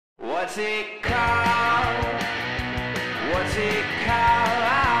What's it called? What's it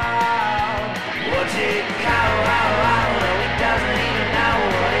called? What's it called? No, he doesn't even know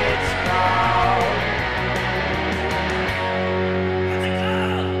what it's called. What's it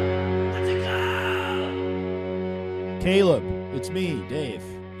called? What's it called? Caleb, it's me, Dave.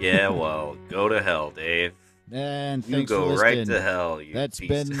 Yeah, well, go to hell, Dave. And You thanks go for right listening. to hell, you That's piece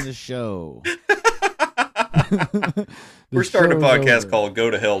been of- the show. We're starting a show's podcast over. called Go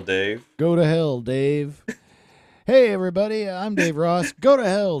to Hell, Dave. Go to Hell, Dave. Hey, everybody, I'm Dave Ross. Go to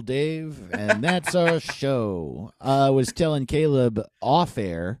Hell, Dave. And that's our show. I was telling Caleb off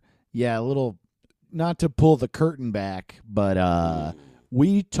air, a little, not to pull the curtain back, but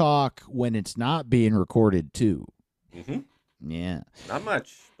we talk when it's not being recorded, too. Mm-hmm. Yeah. Not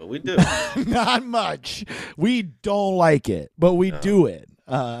much, but we do. Not much. We don't like it, but we do it.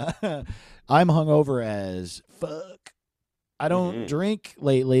 I'm hungover as fuck. I don't drink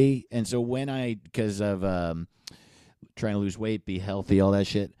lately, and so because of trying to lose weight, be healthy, all that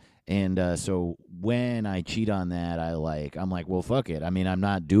shit, and so when I cheat on that, I'm like, well, fuck it. I mean, I'm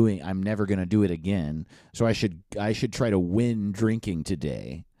never gonna do it again. So I should try to win drinking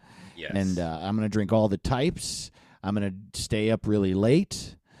today. Yes. And I'm gonna drink all the types. I'm gonna stay up really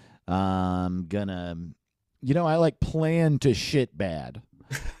late. I'm gonna, I plan to shit bad.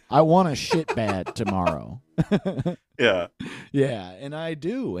 I want to shit bad tomorrow. Yeah. Yeah, and I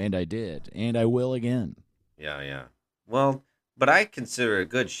do, and I did, and I will again. Yeah. Well, but I consider it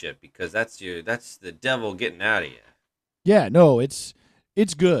good shit because that's the devil getting out of you. Yeah, no, it's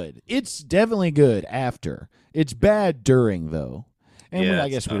good. It's definitely good after. It's bad during though, and Yeah, I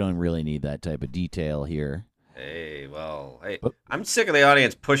it's guess we tough. don't really need that type of detail here. Hey, But- I'm sick of the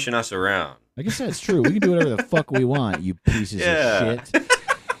audience pushing us around. I guess that's true. We can do whatever the fuck we want, you pieces Yeah. of shit.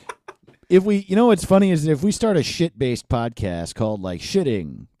 If we, what's funny is if we start a shit-based podcast called like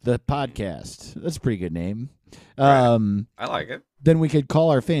Shitting the Podcast, that's a pretty good name. Right. I like it. Then we could call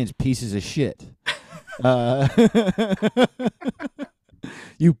our fans pieces of shit.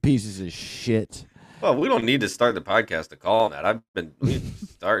 You pieces of shit. Well, we don't need to start the podcast to call that. We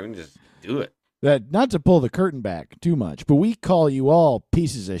can just do it. That not to pull the curtain back too much, but we call you all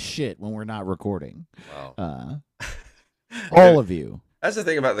pieces of shit when we're not recording. Well, All of you. that's the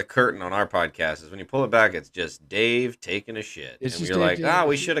thing about the curtain on our podcast is when you pull it back, it's just Dave taking a shit, It's and just you're Dave like, taking a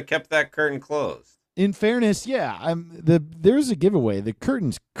we shit. should have kept that curtain closed. In fairness, yeah, there's a giveaway. The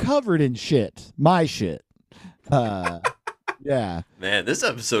curtain's covered in shit. My shit. Yeah. Man, this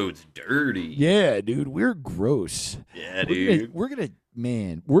episode's dirty. Yeah, dude, we're gross. Yeah, dude. We're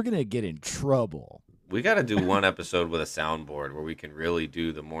gonna get in trouble. We got to do one episode with a soundboard where we can really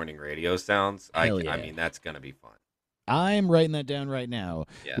do the morning radio sounds. Hell I yeah. mean, that's gonna be fun. I'm writing that down right now.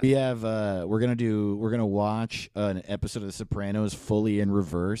 Yeah. We have we're gonna watch an episode of The Sopranos fully in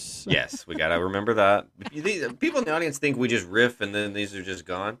reverse. Yes, we gotta remember that. People in the audience think we just riff and then these are just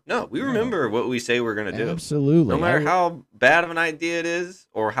gone. No, we remember what we say we're gonna do. Absolutely. No matter how bad of an idea it is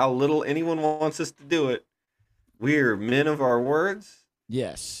or how little anyone wants us to do it, we're men of our words,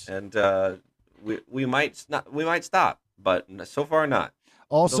 Yes. and we might stop, but so far not.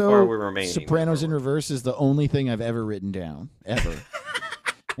 Also, so far we're remaining. Sopranos in reverse is the only thing I've ever written down ever,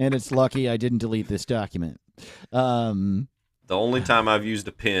 and it's lucky I didn't delete this document. The only time I've used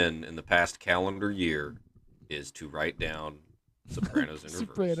a pen in the past calendar year is to write down Sopranos in reverse.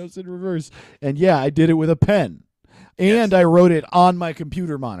 Sopranos in reverse, and yeah, I did it with a pen, and Yes. I wrote it on my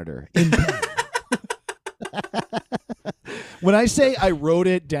computer monitor in pen. When I say I wrote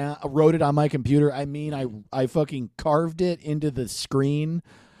it on my computer, I mean I fucking carved it into the screen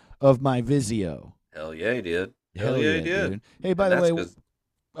of my Vizio. Hell yeah, he did. Hell Hell yeah, yeah, he did. dude. Hey, by And the that's way, 'cause-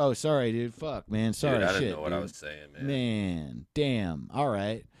 oh sorry, dude. Fuck, man. Sorry, dude, I didn't shit, know what I dude. was saying, man. Man, damn. All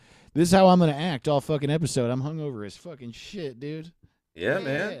right. This is how I'm gonna act all fucking episode. I'm hungover as fucking shit, dude. Yeah,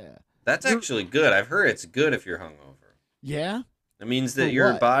 man. That's actually good. I've heard it's good if you're hungover. Yeah. It means For that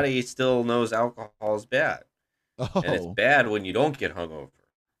your what? body still knows alcohol is bad. Oh, And it's bad when you don't get hungover.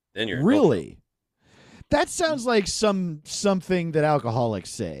 Then you're in no really? That sounds like something that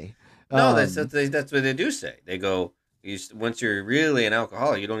alcoholics say. trouble. No, that's what they do say. They go, once you're really an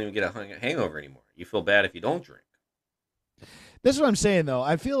alcoholic, you don't even get a hangover anymore. You feel bad if you don't drink. That's what I'm saying, though.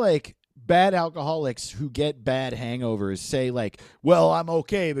 I feel like bad alcoholics who get bad hangovers say, like, well, I'm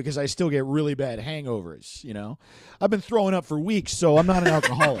okay because I still get really bad hangovers, I've been throwing up for weeks, so I'm not an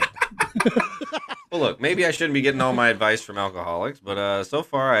alcoholic. Well, look, maybe I shouldn't be getting all my advice from alcoholics, but so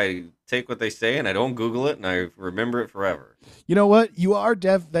far I take what they say and I don't Google it and I remember it forever. You know what? You are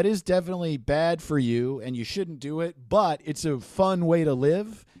that is definitely bad for you, and you shouldn't do it, but it's a fun way to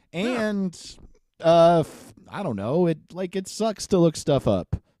live, and I don't know, it sucks to look stuff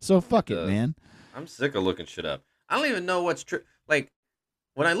up. So fuck it, does. man. I'm sick of looking shit up. I don't even know what's true. Like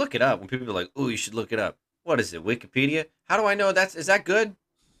when I look it up, when people are like, "Oh, you should look it up." What is it? Wikipedia? How do I know is that good?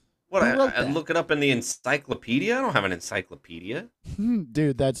 What Who wrote I that? look it up in the encyclopedia? I don't have an encyclopedia.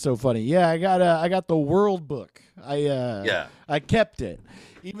 Dude, that's so funny. Yeah, I got the World Book. Yeah. I kept it.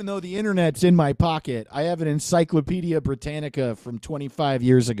 Even though the internet's in my pocket, I have an Encyclopedia Britannica from 25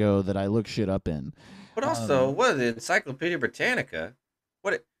 years ago that I look shit up in. But also, what the Encyclopedia Britannica?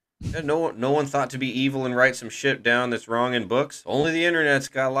 No one thought to be evil and write some shit down that's wrong in books. Only the internet's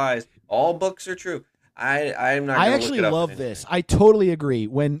got lies. All books are true. I'm not. I Gonna actually look it up love in this. anything. I totally agree.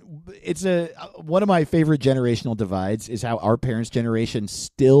 When it's one of my favorite generational divides is how our parents' generation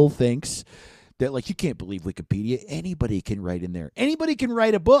still thinks that like you can't believe Wikipedia. Anybody can write in there. Anybody can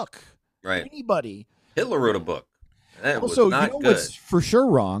write a book. Right. Anybody. Hitler wrote a book. That was Also, not you know good. what's for sure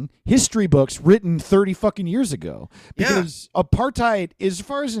wrong? History books written 30 fucking years ago. Because apartheid, as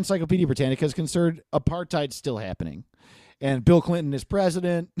far as Encyclopedia Britannica is concerned, apartheid's still happening. And Bill Clinton is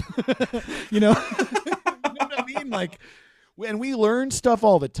president. You know? You know what I mean? Like, when we learn stuff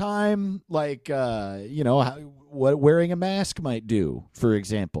all the time, like, what wearing a mask might do, for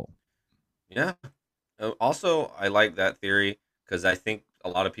example. Yeah. Also, I like that theory because I think a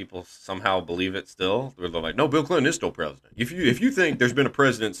lot of people somehow believe it still. They're like, "No, Bill Clinton is still president." If you think there's been a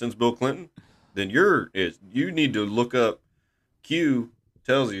president since Bill Clinton, then you need to look up. Q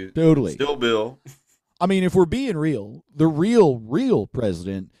tells you Totally. still Bill. I mean, if we're being real, the real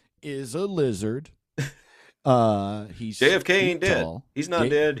president is a lizard. He's JFK ain't dead. tall. He's not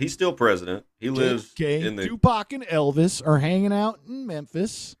dead. He's still president. He lives JFK, in the. Tupac and Elvis are hanging out in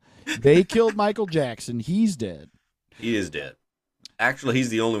Memphis. They killed Michael Jackson. He's dead. He is dead. Actually, he's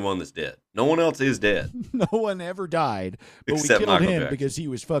the only one that's dead. No one else is dead. No one ever died, but Except we killed Michael him Jackson. because he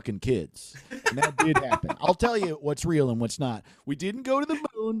was fucking kids. And that did happen. I'll tell you what's real and what's not. We didn't go to the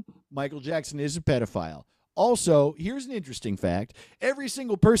moon. Michael Jackson is a pedophile. Also, here's an interesting fact. Every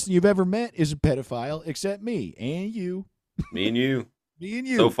single person you've ever met is a pedophile except me and you. Me and you. Me and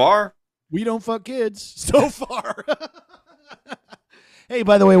you. So far, We don't fuck kids so far. Hey,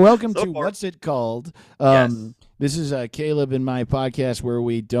 by the way, welcome So to far. What's It Called? Yes. This is Caleb and my podcast where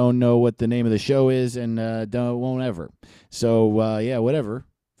we don't know what the name of the show is and won't ever. So, yeah, whatever.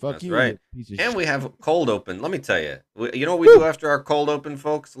 Fuck That's you. right. you piece of and shit. we have cold open. Let me tell you. You know what we do after our cold open,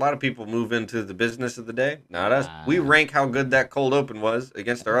 folks? A lot of people move into the business of the day. Not us. We rank how good that cold open was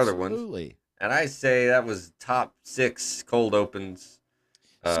against our other ones. Absolutely. And I say that was top 6 cold opens.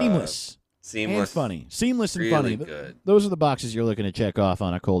 Seamless. Seamless. And funny. Seamless and Really funny. good. Those are the boxes you're looking to check off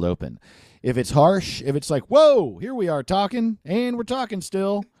on a cold open. If it's harsh, if it's like, whoa, here we are talking, and we're talking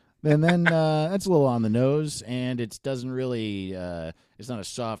still, then that's a little on the nose, and it doesn't really, it's not a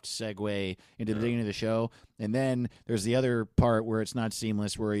soft segue into the beginning of the show. And then there's the other part where it's not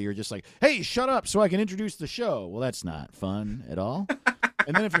seamless, where you're just like, hey, shut up so I can introduce the show. Well, that's not fun at all.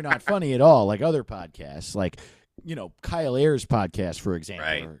 And then if you're not funny at all, like other podcasts, like, Kyle Ayers' podcast, for example,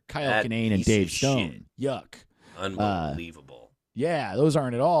 Right. or Kyle That Kinane and piece Dave of Stone. Yuck. Unbelievable. Yeah, those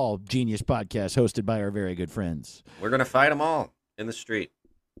aren't at all genius podcasts hosted by our very good friends. We're going to fight them all in the street.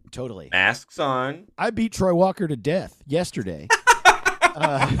 Totally. Masks on. I beat Troy Walker to death yesterday.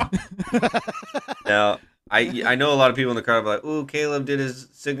 Now, I know a lot of people in the crowd are like, ooh, Caleb did his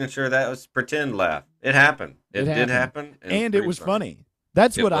signature. That was pretend laugh. It happened. It did happen. And it pretty was funny.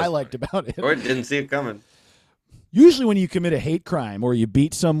 That's It what was I liked funny. about it. Or didn't see it coming. Usually when you commit a hate crime or you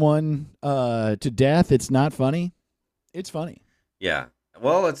beat someone to death, it's not funny. It's funny. Yeah.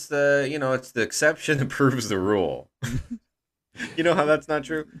 Well, it's the exception that proves the rule. You know how that's not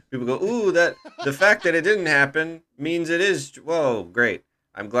true? People go, ooh, the fact that it didn't happen means it is. Whoa, great.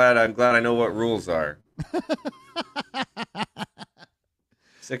 I'm glad I know what rules are.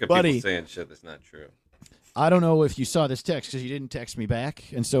 Sick of Buddy. people saying shit that's not true. I don't know if you saw this text because you didn't text me back,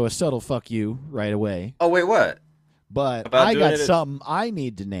 and so a subtle fuck you right away. Oh, wait, what? But About I doing got it at- something I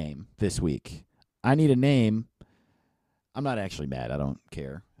need to name this week. I need a name. I'm not actually mad. I don't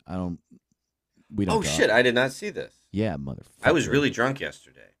care. We don't Oh, talk. shit, I did not see this. Yeah, motherfucker. I was really drunk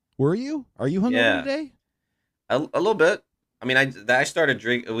yesterday. Were you? Are you hungover Yeah. today? A little bit. I mean, I started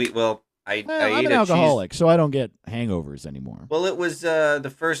drinking. I Well, ate I'm an a alcoholic, so I don't get hangovers anymore. Well, it was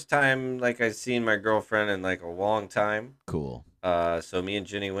the first time like I'd seen my girlfriend in like a long time. Cool. So me and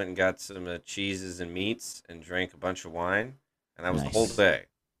Jenny went and got some cheeses and meats and drank a bunch of wine, and that was the Nice. whole day.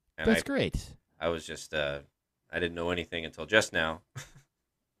 And That's great. I was just I didn't know anything until just now.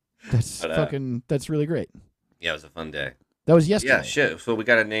 That's But, that's really great. Yeah, it was a fun day. That was yesterday. Yeah, shit. So we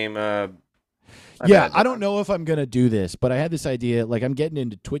got to name My Yeah, bad, I don't John. know if I'm gonna do this, but I had this idea. Like, I'm getting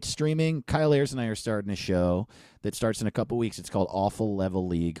into Twitch streaming. Kyle Ayers and I are starting a show that starts in a couple weeks. It's called Awful Level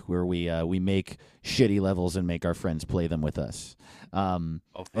League, where we make shitty levels and make our friends play them with us. Oh, And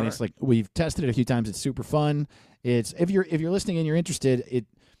fun. it's like we've tested it a few times. It's super fun. It's if you're listening and you're interested,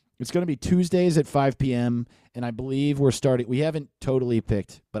 it's going to be Tuesdays at 5 p.m. And I believe we're starting. We haven't totally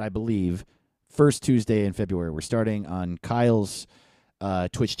picked, but I believe first Tuesday in February we're starting on Kyle's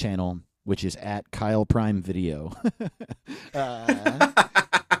Twitch channel, which is at Kyle Prime Video.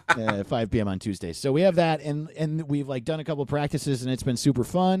 5 p.m. on Tuesdays. So we have that, and we've like done a couple of practices, and it's been super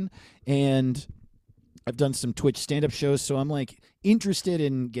fun. And I've done some Twitch stand-up shows, so I'm like interested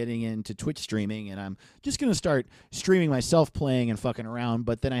in getting into Twitch streaming, and I'm just gonna start streaming myself playing and fucking around.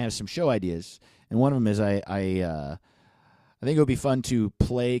 But then I have some show ideas, and one of them is I think it would be fun to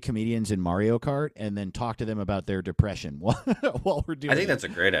play comedians in Mario Kart and then talk to them about their depression while we're doing I think it. that's a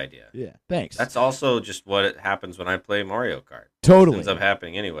great idea. Yeah, thanks. That's also just what it happens when I play Mario Kart. Totally. Ends up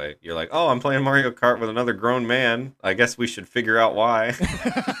happening anyway. You're like, oh, I'm playing Mario Kart with another grown man. I guess we should figure out why.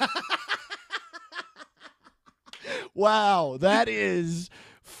 Wow, that is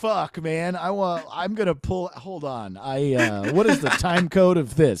fuck, man. I'm gonna pull. Hold on. What is the time code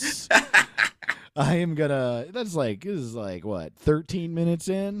of this? I am gonna. This is like what 13 minutes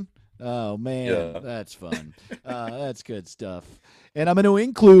in. Oh man, Yeah. that's fun. That's good stuff. And I'm going to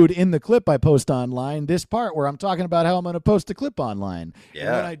include in the clip I post online this part where I'm talking about how I'm going to post a clip online. And when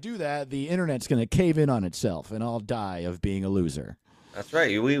Yeah, I do that, the internet's going to cave in on itself, and I'll die of being a loser. that's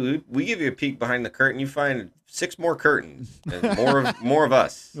right. We give you a peek behind the curtain. You find 6 more curtains and more of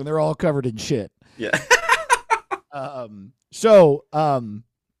us. And they're all covered in shit. Yeah. So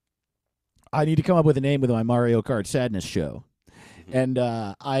I need to come up with a name with my Mario Kart Sadness show. And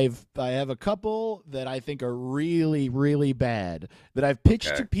I have a couple that I think are really, really bad that I've pitched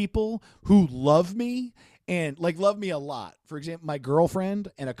Okay. to people who love me and like love me a lot. For example, my girlfriend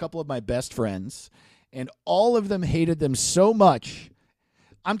and a couple of my best friends, and all of them hated them so much.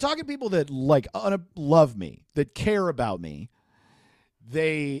 I'm talking people that like love me, that care about me.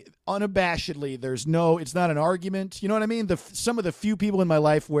 They unabashedly, it's not an argument. You know what I mean? Some of the few people in my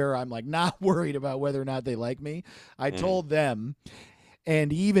life where I'm like not worried about whether or not they like me, I told them,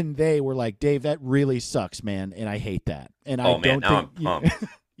 and even they were like, Dave, that really sucks, man. And I hate that. And I Oh man, don't now I'm think,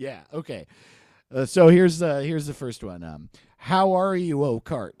 pumped. yeah. Okay. So here's the first one. How are you, oh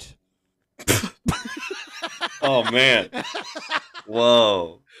cart? Oh man.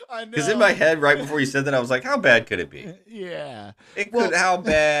 Whoa. I know. Because in my head, right before you said that, I was like, how bad could it be? Yeah. How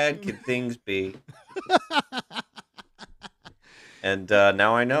bad could things be? And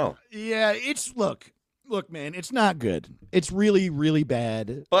now I know. Yeah, look, man, it's not good. It's really, really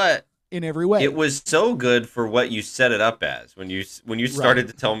bad But in every way. it was so good for what you set it up as. When you started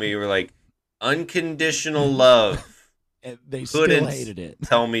to tell me, you were like, unconditional love. And they still Couldn't hated it.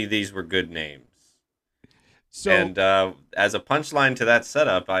 tell me these were good names. So, And as a punchline to that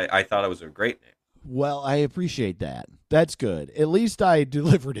setup, I thought it was a great name. well, I appreciate that. That's good. At least I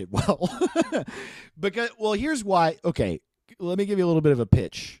delivered it well. Here's why. Okay, let me give you a little bit of a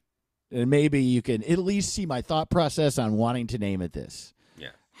pitch, and maybe you can at least see my thought process on wanting to name it this. Yeah.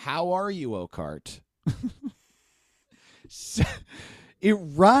 How are you, Okart? It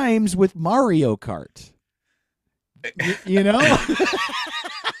rhymes with Mario Kart. You know?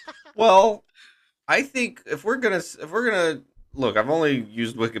 Well, I think if we're gonna look, I've only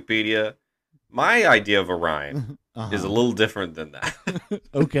used Wikipedia. My idea of a rhyme is a little different than that.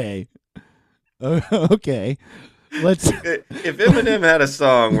 Okay. Okay. Let's. If Eminem had a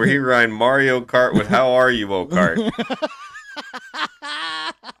song where he rhymed Mario Kart with "How are you, O Kart,"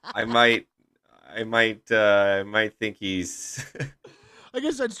 I might think he's I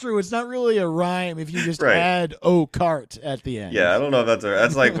guess that's true. It's not really a rhyme if you just Right. add "oh cart" at the end. yeah. I don't know if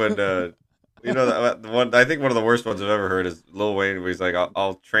that's like when you know the one. I think one of the worst ones I've ever heard is Lil Wayne, where he's like,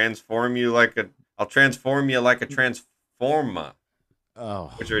 I'll transform you like a transformer,"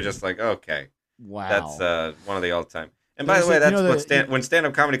 Oh. which are just like, okay. Wow. That's one of the all-time. And by There's the way, a- you that's know when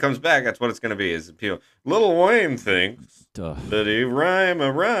stand-up comedy comes back. That's what it's going to be. Is people Lil Wayne thinks Duh. that he rhyme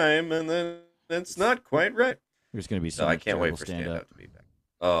a rhyme, and then it's not quite right. There's going to be So so I much can't wait terrible for stand-up. stand-up to be back.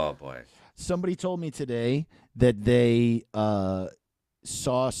 Oh boy. Somebody told me today that they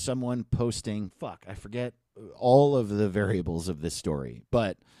saw someone posting. Fuck, I forget all of the variables of this story,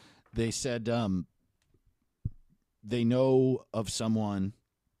 but they said they know of someone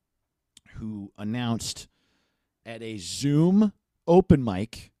who announced at a Zoom open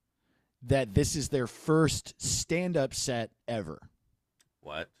mic that this is their first stand-up set ever.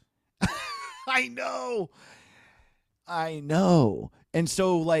 What? I know. And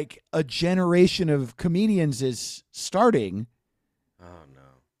so like a generation of comedians is starting Oh no.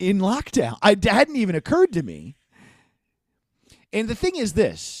 in lockdown. Hadn't even occurred to me. And the thing is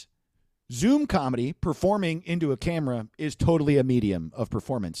this, Zoom comedy, performing into a camera, is totally a medium of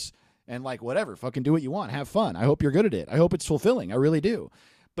performance. And like, whatever, fucking do what you want. Have fun. I hope you're good at it. I hope it's fulfilling. I really do.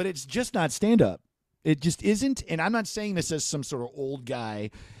 But it's just not stand-up. It just isn't. And I'm not saying this as some sort of old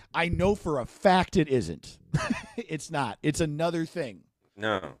guy. I know for a fact it isn't. It's not. It's another thing.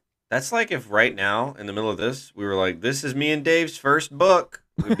 No. That's like if right now, in the middle of this, we were like, this is me and Dave's first book.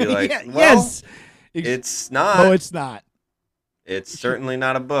 We'd be like, Yeah, well, yes. it's not. No, it's not. It's certainly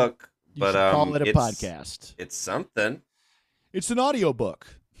not a book. You But should call it a it's- podcast. It's something. It's an audiobook.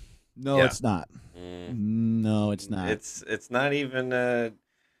 No, Yeah. it's not. Mm. No, it's not. It's not even.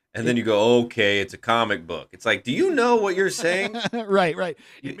 And then you go, okay, it's a comic book. It's like, do you know what you're saying? Right. It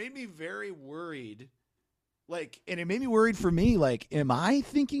You- made me very worried. Like, and it made me worried for me. Like, am I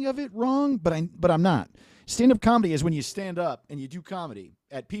thinking of it wrong? But I'm not. Stand-up comedy is when you stand up and you do comedy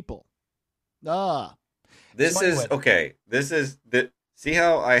at people. This So is anyway. okay. This is the. See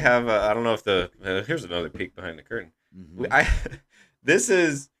how I have? I don't know if the. Here's another peek behind the curtain. Mhm. I. This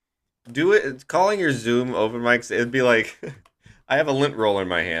is. Do it. It's calling your Zoom open mics. It'd be like, I have a lint roller in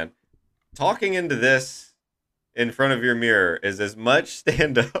my hand. Talking into this in front of your mirror is as much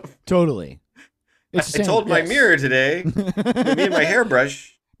stand up. Totally. I told my mirror today. Me and my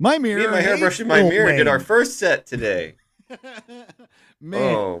hairbrush. My mirror. Me and my hairbrush and my hates mirror did our Lil first set today. Wayne.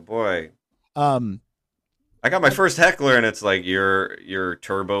 Man. Oh boy. Um. I got my first heckler, and it's like you're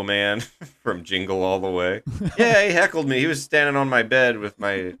Turbo Man from Jingle All the Way. Yeah, he heckled me. He was standing on my bed with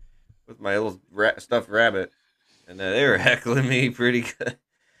my little stuffed rabbit, and they were heckling me pretty good.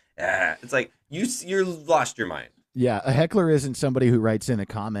 Yeah, it's like you're lost your mind. Yeah, a heckler isn't somebody who writes in the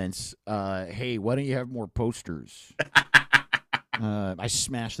comments, "Hey, why don't you have more posters?" I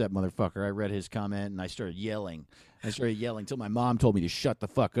smashed that motherfucker. I read his comment and I started yelling. Until my mom told me to shut the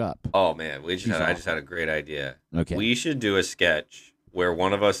fuck up. Oh man, I just awful. had a great idea. Okay. We should do a sketch where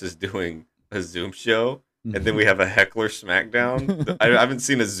one of us is doing a Zoom show, and then we have a heckler smackdown. I haven't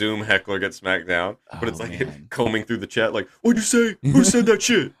seen a Zoom heckler get smacked down, but it's Oh, like man. combing through the chat, like, "What'd you say? Who said that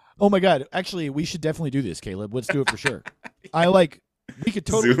shit?" Oh my god! Actually, we should definitely do this, Caleb. Let's do it for sure. We could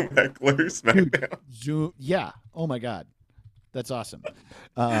totally Zoom heckler smackdown. Zoom. Yeah. Oh my god, that's awesome.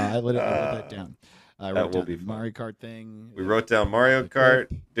 I let that down. I That wrote will down be the fun. Mario Kart thing. We wrote down Mario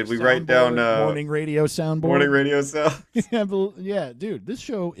Kart. Did we write down Soundboard, morning radio soundboard? morning radio sound? Yeah, dude, this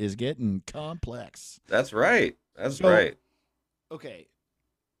show is getting complex. That's right. That's So- right. Okay,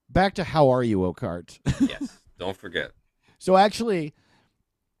 back to how are you, Okart? Yes. Don't forget. So actually,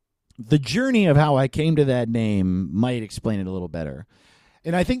 the journey of how I came to that name might explain it a little better.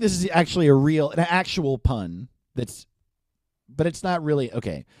 And I think this is actually an actual pun but it's not really.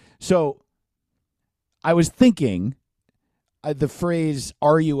 Okay. So I was thinking the phrase,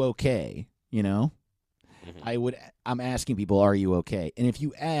 "Are you okay?" You know, Mhm. I'm asking people, "Are you okay?" And if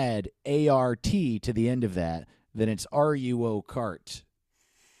you add ART to the end of that, then it's "Are you Okart?"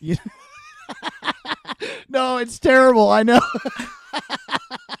 You No, it's terrible. I know.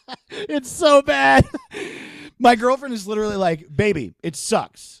 It's so bad. My girlfriend is literally like, "Baby, it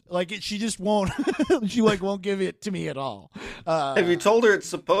sucks." Like she just won't. She like won't give it to me at all. Have you told her it's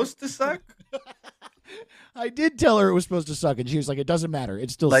supposed to suck? I did tell her it was supposed to suck, and she was like, "It doesn't matter.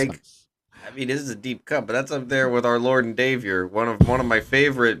 It still Like, sucks." I mean, this is a deep cut, but that's up there with our Lord and Savior, one of my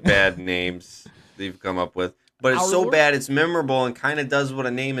favorite bad names that you've come up with. But it's Our so Lord? bad, it's memorable and kind of does what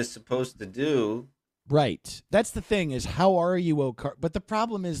a name is supposed to do. Right. That's the thing is, how are you, Okart? But the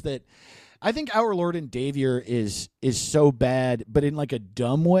problem is that I think Our Lord and Savior is so bad, but in like a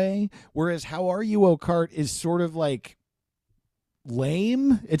dumb way. Whereas how are you, Okart is sort of like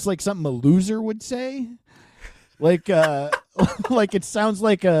lame. It's like something a loser would say. Like like it sounds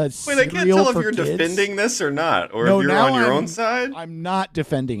like a Wait, I can't cereal tell if for you're kids. defending this or not, or No, if you're now on your I'm- own side. I'm not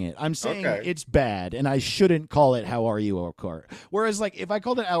defending it. I'm saying Okay. it's bad, and I shouldn't call it "How are you, Okart?" Whereas, like, if I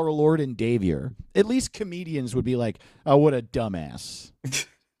called it "Our Lord and Savior," at least comedians would be like, "Oh, what a dumbass,"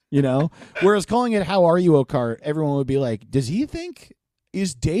 you know. Whereas calling it "How are you, Okart," everyone would be like, "Does he think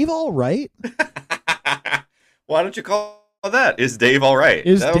is Dave all right?" Why don't you call that? Is Dave all right?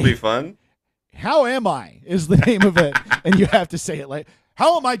 Is That'll be Dave- fun. How am I is the name of it, and you have to say it like,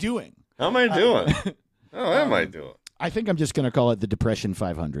 "How am I doing?" How am I doing? How am I doing? I think I'm just gonna call it the Depression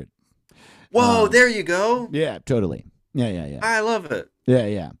 500. Whoa, there you go. Yeah, totally. Yeah. I love it.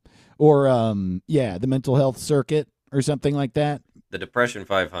 Yeah. Or the mental health circuit or something like that. The Depression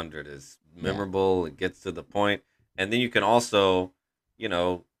 500 is memorable. It gets to the point. And then you can also,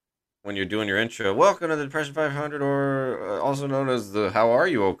 when you're doing your intro, welcome to the Depression 500, or also known as the How Are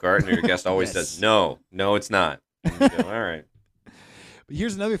You, Oakart, and your guest always Yes. says, no, it's not. And you go, all right. But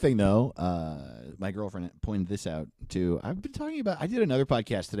here's another thing, though. My girlfriend pointed this out too. I've been talking about. I did another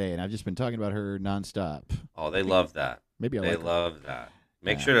podcast today, and I've just been talking about her nonstop. Oh, they love that. Maybe I They like her. love that.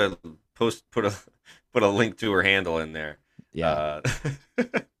 Make Yeah. sure to put a link to her handle in there. Yeah,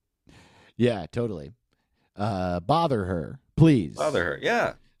 yeah, totally. Bother her, please. Bother her.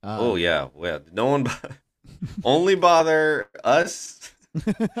 Yeah. Uh, Yeah. Well, no one only bother us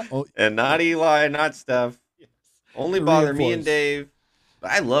oh, and not Eli, not Steph. Only To bother me and reinforce. Dave.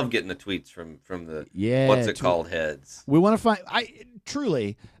 I love getting the tweets from the yeah. what's it to- called heads. We want to find. I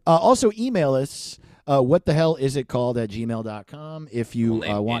truly. Also, email us. What the hell is it called at gmail.com if you We'll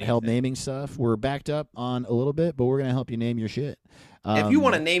name want help anything. naming stuff. We're backed up on a little bit, but we're gonna help you name your shit. If you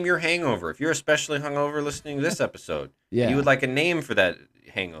want to name your hangover, if you're especially hungover listening to this episode, yeah, you would like a name for that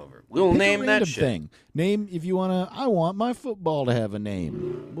hangover. We'll pick a name that random shit. thing. Name if you want to. I want my football to have a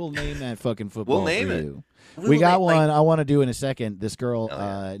name. We'll name that fucking football name for it. you. We We will got name, like- one I want to do in a second. This girl Hell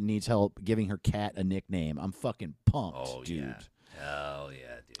yeah. needs help giving her cat a nickname. I'm fucking pumped, Oh, dude. yeah. Hell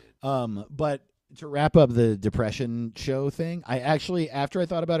yeah, dude. But to wrap up the depression show thing, I actually, after I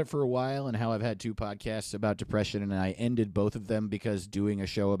thought about it for a while and how I've had 2 podcasts about depression, and I ended both of them because doing a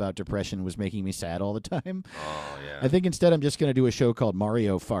show about depression was making me sad all the time. Oh yeah. I think instead I'm just going to do a show called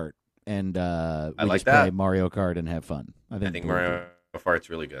Mario Fart, and we like just play that. Mario Kart and have fun. I think we'll Mario Fart's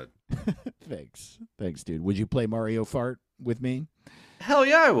really good. do- Thanks, dude. Would you play Mario Fart with me? Hell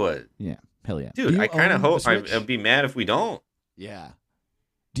yeah, I would. Hell yeah, Dude, Do you I kind of own a hope Switch? I'd be mad if we don't. Yeah.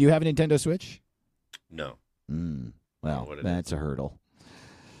 Do you have a Nintendo Switch? No, Well, what it that's a hurdle.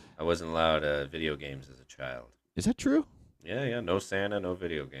 I wasn't allowed video games as a child. Is that true? Yeah, no Santa, no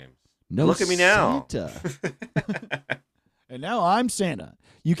video games. No. Look at me now. Santa. And now I'm Santa.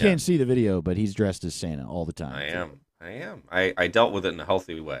 You Yeah. can't see the video, but he's dressed as Santa all the time. I am. I dealt with it in a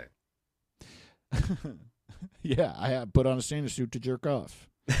healthy way. Yeah, I have put on a Santa suit to jerk off.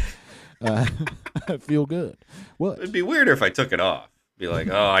 I feel good. What? It'd be weirder if I took it off. Be like,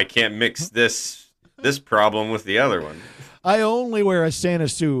 oh, I can't mix this problem with the other one. I only wear a Santa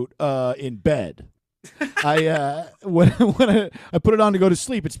suit in bed. I when I put it on to go to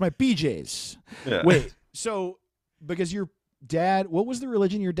sleep, it's my PJs. Yeah. Wait, so because your dad, what was the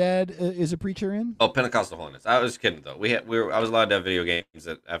religion your dad is a preacher in? Oh, Pentecostal holiness. I was kidding though. I was allowed to have video games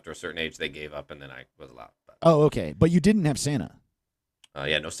that after a certain age they gave up, and then I was allowed. But, Oh, okay, but you didn't have Santa.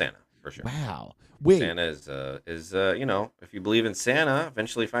 yeah, no Santa for sure. Wow. Wait, Santa is you know, if you believe in Santa,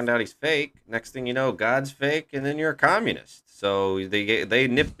 eventually find out he's fake. Next thing you know, God's fake, and then you're a communist. So they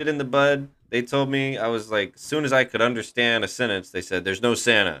nipped it in the bud. They told me, I was like, as soon as I could understand a sentence, they said, "There's no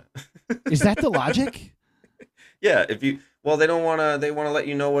Santa." is that the logic? Yeah, they want to let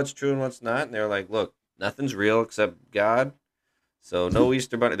you know what's true and what's not, and they're like, look, nothing's real except God. So no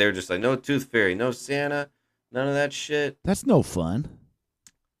Easter bunny. They were just like, no tooth fairy, no Santa, none of that shit. That's no fun.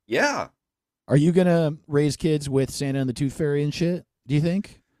 Yeah. Are you gonna raise kids with Santa and the Tooth Fairy and shit? Do you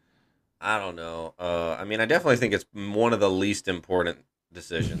think? I don't know. I mean, I definitely think it's one of the least important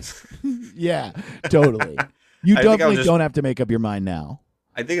decisions. Yeah, totally. You I think I'll definitely just- don't have to make up your mind now.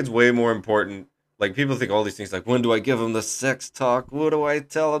 I think it's way more important. Like, people think all these things, like, when do I give them the sex talk? What do I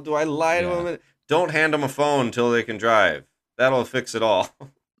tell them? Do I lie to Yeah. them? Don't hand them a phone until they can drive. That'll fix it all.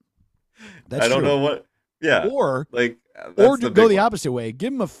 That's I don't true. know what. Yeah. Or Like, or that's go big the one. opposite way.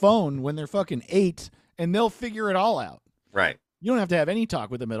 Give them a phone when they're fucking 8, and they'll figure it all out. Right. You don't have to have any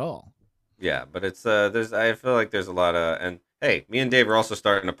talk with them at all. Yeah, but it's I feel like there's a lot of, and hey, me and Dave are also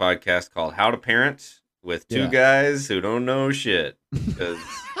starting a podcast called How to Parent with two Yeah. guys who don't know shit. 'Cause-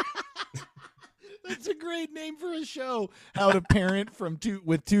 That's a great name for a show. How to parent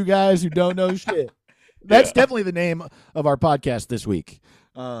with two guys who don't know shit. That's Yeah. definitely the name of our podcast this week.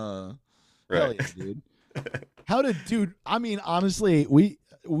 Hell right. yeah, dude. Dude, I mean, honestly,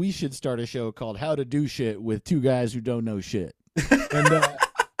 we should start a show called How to Do Shit with two guys who don't know shit.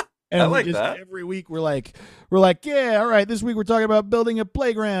 And I we like just, that. every week we're like, yeah, all right, this week we're talking about building a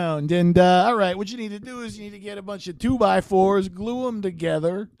playground. And all right, what you need to do is you need to get a bunch of 2x4s, glue them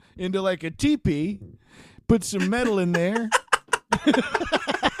together into like a teepee, put some metal in there.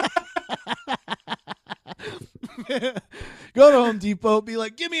 Go to Home Depot, be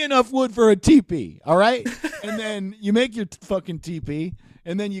like, give me enough wood for a teepee, all right? And then you make your fucking teepee,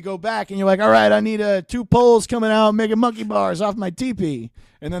 and then you go back and you're like, all right, I need 2 poles coming out making monkey bars off my teepee.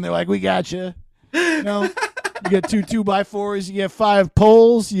 And then they're like, we got you. You know, you get 2 2x4s, you get 5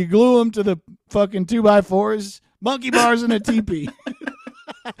 poles, you glue them to the fucking 2x4s, monkey bars in a teepee.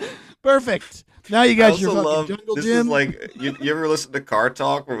 Perfect. Now you I got your also fucking love jungle this gym. is like you ever listen to Car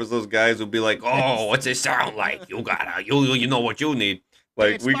Talk where it was those guys who'd be like, "Oh, what's it sound like? You gotta you know what you need."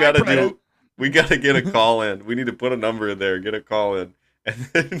 Like It's my brother. we gotta get a call in. We need to put a number in there, get a call in, and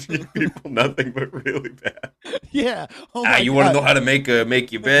then give people nothing but really bad. Yeah. Oh my You god. want to know how to make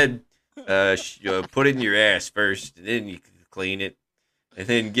your bed? Put it in your ass first, and then you can clean it, and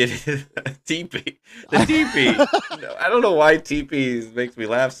then get it a teepee. The teepee. No, I don't know why teepee makes me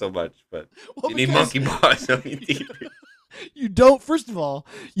laugh so much, but Well, you need because monkey bars. You need teepee. you don't. First of all,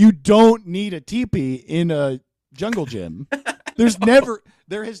 you don't need a teepee in a jungle gym.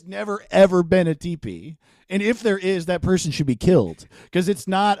 There has never ever been a teepee. And if there is, that person should be killed because it's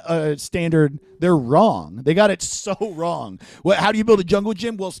not a standard. They're wrong. They got it so wrong. Well, how do you build a jungle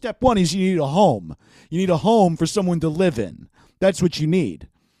gym? Well, step one is you need a home. You need a home for someone to live in. That's what you need.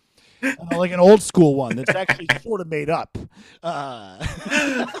 Like an old school one that's actually sort of made up.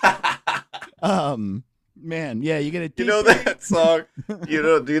 Man, yeah, you get a teepee. You know that song? Do you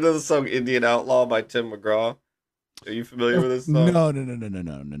know the song "Indian Outlaw" by Tim McGraw? Are you familiar with this song? No.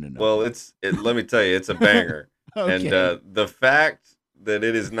 Well, let me tell you, it's a banger. Okay. And the fact that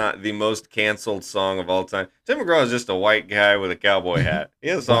it is not the most canceled song of all time. Tim McGraw is just a white guy with a cowboy hat. He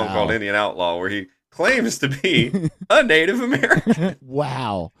has a song Wow. called Indian Outlaw where he claims to be a Native American.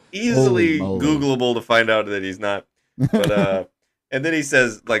 Wow. Easily Holy moly. Googleable to find out that he's not. But and then he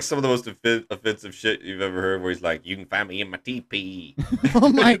says like some of the most offensive shit you've ever heard, where he's like, "You can find me in my teepee." Oh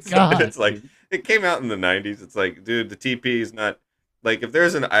my It's- god. It's like it came out in the '90s. It's like, dude, the teepee is not like if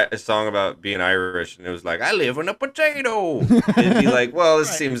there's a song about being Irish and it was like, "I live on a potato," it'd be like, well, this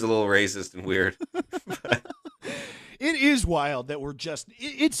Right. seems a little racist and weird. It is wild that we're just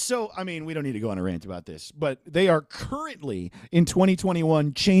it's so I mean, we don't need to go on a rant about this, but they are currently in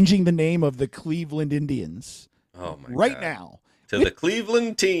 2021 changing the name of the Cleveland Indians Oh my right God. now. To the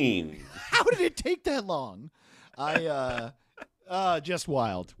Cleveland team. How did it take that long? Just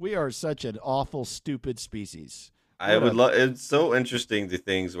wild. We are such an awful stupid species. I What would a- love. It's so interesting the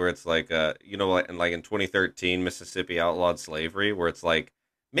things where it's like, like in 2013, Mississippi outlawed slavery, where it's like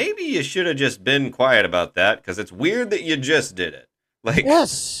maybe you should have just been quiet about that because it's weird that you just did it. Like,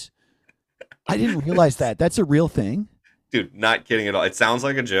 Yes. I didn't realize that. That's a real thing. dude, not kidding at all. It sounds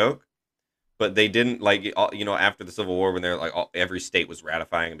like a joke, but they didn't after the Civil War when they're like every state was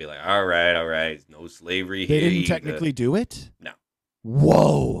ratifying and be like, all right, no slavery They here. didn't either." technically do it? No.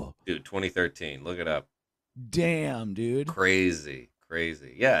 Whoa. Dude, 2013. Look it up. Damn, dude. Crazy.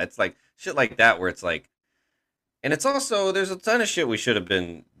 Yeah, it's like shit like that where it's like, and it's also there's a ton of shit we should have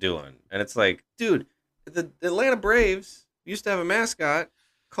been doing, and it's like, dude, the Atlanta Braves used to have a mascot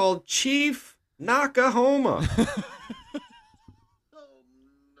called Chief Nakahoma. Oh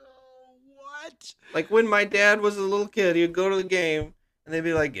no, what? Like when my dad was a little kid, he'd go to the game and they'd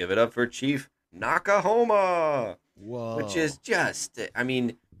be like, "Give it up for Chief Nakahoma," Whoa. which is just, I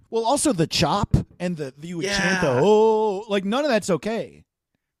mean, well, also the chop and the you would chant the Yeah. oh, like none of that's okay.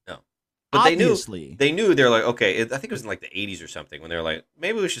 no. But Obviously. they knew they're like, okay, I think it was in like the 80s or something when they were like,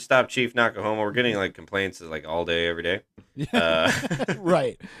 maybe we should stop Chief Nakahoma. We're getting like complaints like all day, every day.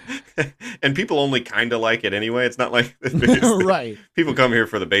 Right. And people only kind of like it anyway. It's not like the biggest thing. Right. People come here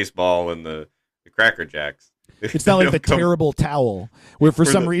for the baseball and the Cracker Jacks. It's not They like the don't come- terrible towel where for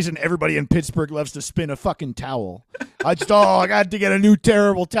For some the- reason everybody in Pittsburgh loves to spin a fucking towel. I got to get a new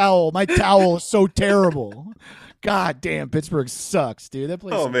terrible towel. My towel is so terrible. God damn, Pittsburgh sucks, dude. That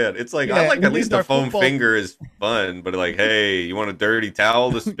place. Oh man, it's like Yeah, I like we at least need our a foam football- finger is fun, but like, hey, you want a dirty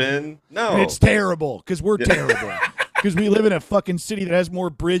towel to spin? No, It's terrible because we're terrible. Because we live in a fucking city that has more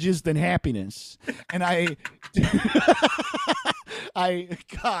bridges than happiness. And I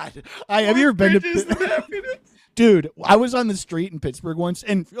have you ever been Bridges to to happiness. Dude, I was on the street in Pittsburgh once,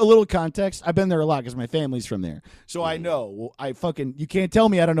 and a little context, I've been there a lot because my family's from there. So I know. You can't tell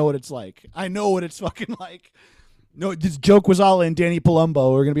me I don't know what it's like. I know what it's fucking like. No, this joke was all in Danny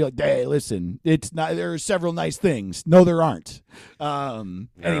Palumbo. We're going to be like, hey, listen, it's not, there are several nice things. No, there aren't. Anyway,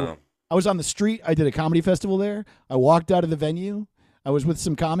 No. I was on the street. I did a comedy festival there. I walked out of the venue. I was with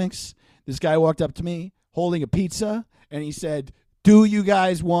some comics. This guy walked up to me holding a pizza, and he said, do you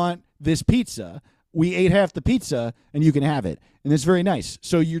guys want this pizza? We ate half the pizza, and you can have it. And it's very nice.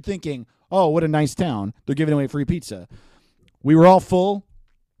 So you're thinking, oh, what a nice town. They're giving away free pizza. We were all full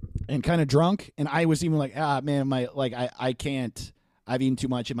and kind of drunk, and I was even like, man, I can't. I've eaten too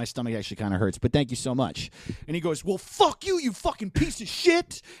much, and my stomach actually kind of hurts. But thank you so much. And he goes, well, fuck you, you fucking piece of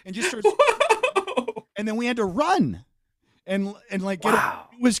shit, and just starts. And then we had to run, and like get Wow.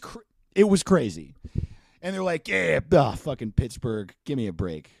 it was crazy. And they're like, yeah, fucking Pittsburgh, give me a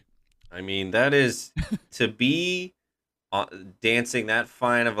break. I mean, that is to be dancing that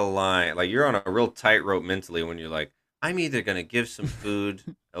fine of a line. Like you're on a real tightrope mentally when you're like, I'm either gonna give some food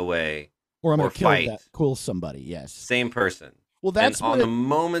away Or I'm or going to kill fight. that, kill somebody. Yes. Same person. Well, that's and on what a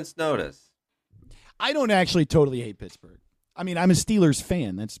moment's notice. I don't actually totally hate Pittsburgh. I mean, I'm a Steelers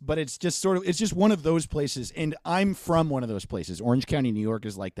fan. But it's just it's just one of those places, and I'm from one of those places. Orange County, New York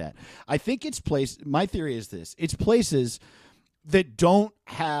is like that. I think my theory is this: it's places that don't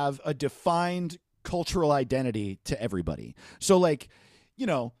have a defined cultural identity to everybody. So, like,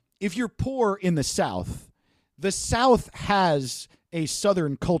 if you're poor in the South has a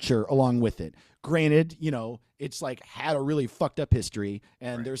Southern culture along with it. Granted, it's like had a really fucked up history,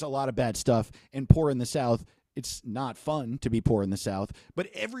 and there's a lot of bad stuff. And poor in the South, it's not fun to be poor in the South. But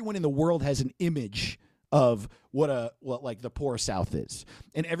everyone in the world has an image of what like the poor South is,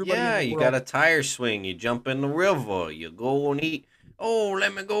 and everybody. Yeah, in the you world, got a tire swing. You jump in the river. You go and eat. Oh,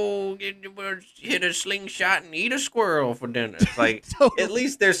 let me go hit a slingshot and eat a squirrel for dinner. It's like Totally. at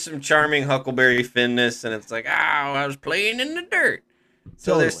least there's some charming Huckleberry Finness, and it's like, I was playing in the dirt.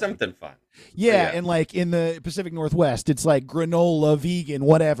 So there's Totally. something fun. Yeah, Yeah. and like in the Pacific Northwest, it's like granola, vegan,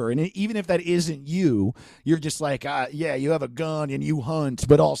 whatever. And even if that isn't you, you're just like, yeah, you have a gun and you hunt,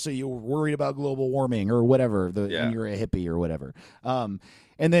 but also you're worried about global warming or whatever. And you're a hippie or whatever. And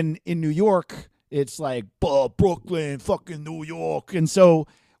then in New York, it's like Brooklyn, fucking New York. And so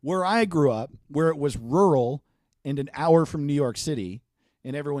where I grew up, where it was rural and an hour from New York City,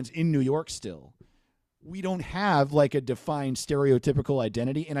 and everyone's in New York still, we don't have like a defined stereotypical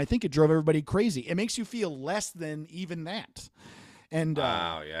identity, and I think it drove everybody crazy. It makes you feel less than even that. And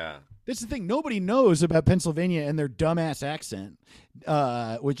Wow, yeah. that's the thing. Nobody knows about Pennsylvania and their dumbass accent,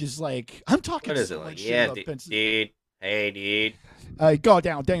 which is like, I'm talking What is so it much like? shit Yeah, about Pennsylvania. dude. Hey, dude. Go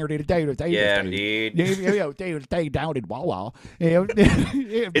down, down, Yeah, dude. down in Wawa.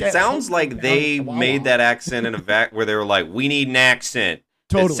 It sounds like they made that accent in a vac where they were like, we need an accent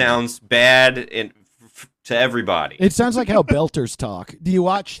Totally. that sounds bad to everybody. It sounds like how Belters talk. Do you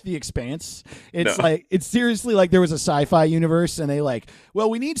watch The Expanse? It's No. like, it's seriously like there was a sci-fi universe and they like, well,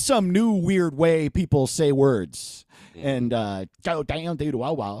 we need some new weird way people say words. And go down, dude,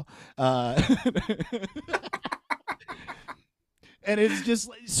 wow, wow. And it's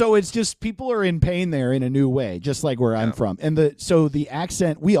just people are in pain there in a new way, just like where I'm from. And the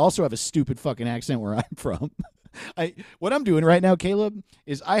accent, we also have a stupid fucking accent where I'm from. What I'm doing right now, Caleb,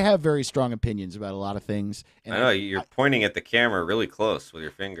 is I have very strong opinions about a lot of things. And I know you're pointing at the camera really close with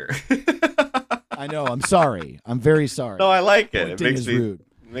your finger. I know. I'm sorry. I'm very sorry. No, I like it. It Pointing is rude.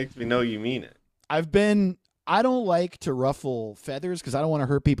 makes me know you mean it. I don't like to ruffle feathers because I don't want to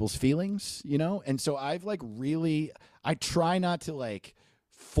hurt people's feelings, And so I try not to like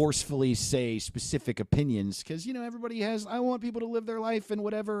forcefully say specific opinions because, I want people to live their life and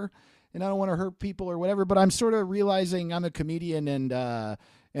whatever, and I don't want to hurt people or whatever, but I'm sort of realizing I'm a comedian and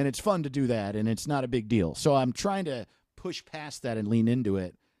it's fun to do that and it's not a big deal. So I'm trying to push past that and lean into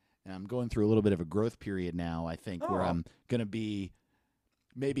it. And I'm going through a little bit of a growth period now, I think, where I'm going to be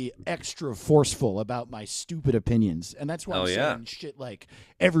maybe extra forceful about my stupid opinions. And that's why I'm saying shit like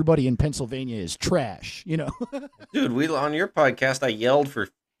everybody in Pennsylvania is trash, Dude, on your podcast, I yelled for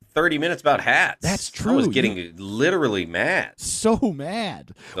 30 minutes about hats. That's true. I was getting literally mad. So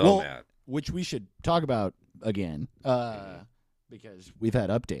mad. So mad. Which we should talk about again because we've had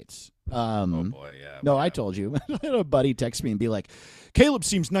updates. Oh, boy, yeah. No, I told you. I had a buddy text me and be like, Caleb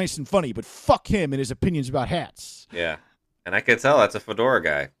seems nice and funny, but fuck him and his opinions about hats. Yeah. And I could tell that's a fedora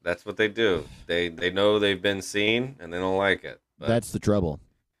guy. That's what they do. They know they've been seen and they don't like it. But That's the trouble.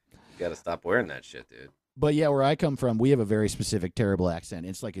 you got to stop wearing that shit, dude. But yeah, where I come from, we have a very specific, terrible accent.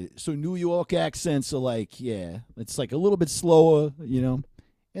 It's like so New York accents are like, yeah, it's like a little bit slower,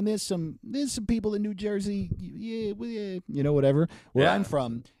 And there's some people in New Jersey, whatever. Where I'm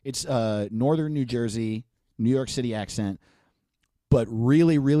from, it's northern New Jersey, New York City accent, but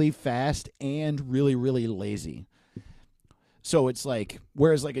really, really fast and really, really lazy. So it's like,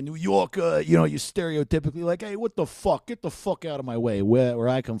 whereas like a New Yorker, you stereotypically like, hey, what the fuck? Get the fuck out of my way. Where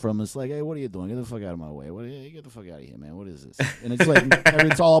I come from, it's like, hey, what are you doing? Get the fuck out of my way. Get the fuck out of here, man. What is this? And it's like,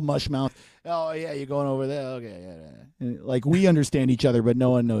 it's all mush mouth. Oh, yeah, you're going over there? Okay, yeah. And like, we understand each other, but no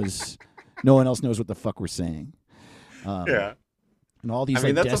one else knows what the fuck we're saying. Yeah. And all these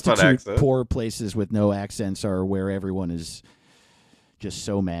that's a fun destitute, accent. poor places with no accents are where everyone is just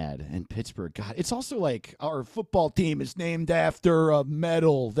so mad. And Pittsburgh, God, it's also like our football team is named after a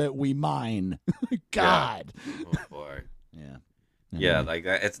metal that we mine. God. Oh, boy. Yeah. Yeah, like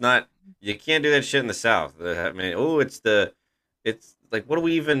it's not. You can't do that shit in the South. I mean, it's like, what do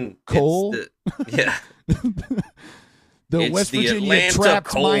we even Coal? Yeah, The It's West the Virginia Atlanta trapped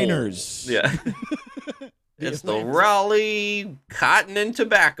coal. miners. Yeah. It's the Atlanta- Raleigh Cotton and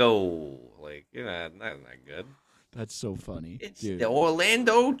Tobacco. Like, that's not good. That's so funny. It's dude. the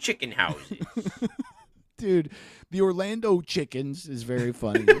Orlando Chicken Houses. Dude, the Orlando Chickens is very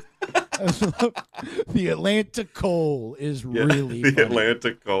funny. The Atlanta Coal is really the funny.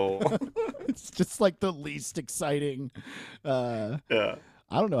 Atlanta Coal. It's just like the least exciting. Yeah.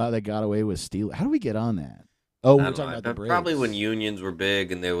 I don't know how they got away with stealing. How do we get on that? Oh, I we're don't talking know. about the Braves. Probably when unions were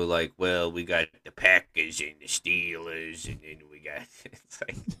big and they were like, well, we got the Packers and the Steelers, and then we got. It's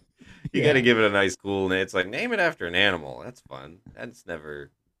like, you got to give it a nice cool name. It's like, name it after an animal. That's fun. That's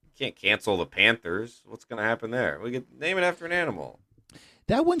never. You can't cancel the Panthers. What's going to happen there? We get name it after an animal.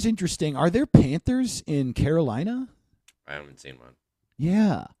 That one's interesting. Are there Panthers in Carolina? I haven't seen one.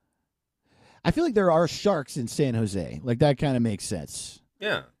 Yeah. I feel like there are Sharks in San Jose. Like, that kind of makes sense.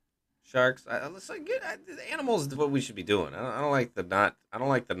 Yeah, sharks. Let's like animals is what we should be doing. I don't like the not. I don't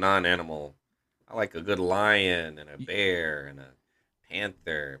like the non-animal. I like a good lion and a bear and a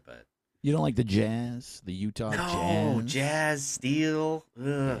panther, but You don't like the Jazz? The Utah no Jazz? jazz, steel. Ugh.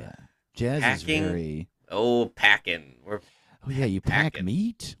 Yeah. Jazz Packing. is very... Oh, packing. We're Oh, yeah, you pack packing.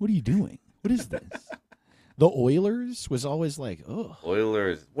 meat? What are you doing? What is this? The Oilers was always like, oh.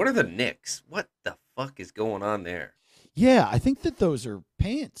 Oilers. What are the Knicks? What the fuck is going on there? Yeah, I think that those are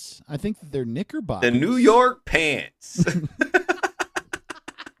pants. I think that they're knickerbockers. The New York Pants.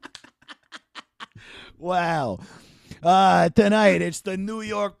 Wow. Tonight it's the New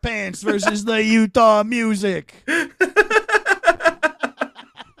York Pants versus the Utah Music.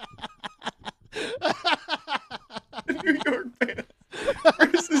 The New York Pants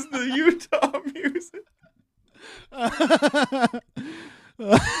versus the Utah Music.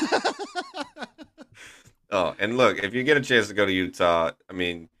 Oh, and look, if you get a chance to go to Utah, I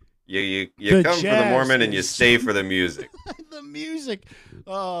mean, you The come for the jazz Mormon and you is- stay for the music. The music.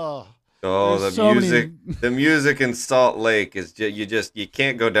 Oh. Oh, There's the so music, many- the music in Salt Lake is you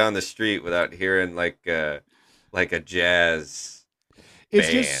can't go down the street without hearing like a jazz. It's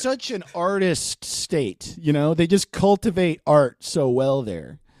band. just such an artist state, you know? They just cultivate art so well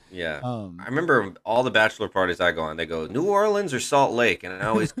there. Yeah. Um, I remember all the bachelor parties I go on, they go New Orleans or Salt Lake, and I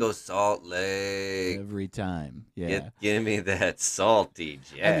always go Salt Lake. every time. Yeah. Give me that salty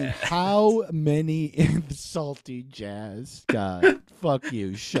I mean, jazz. how many salty jazz? God, fuck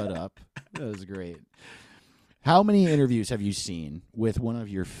you. Shut up. That was great. How many interviews have you seen with one of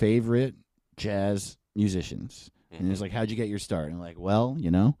your favorite jazz musicians? And it's like, how'd you get your start? And I'm like, well,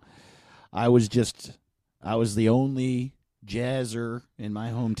 you know, I was the only jazzer in my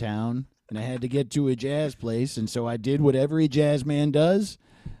hometown, and I had to get to a jazz place, and so I did what every jazz man does.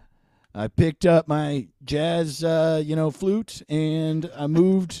 I picked up my jazz, flute, and I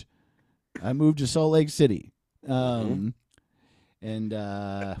moved to Salt Lake City, and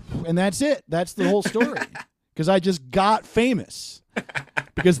that's it. That's the whole story. Because I just got famous.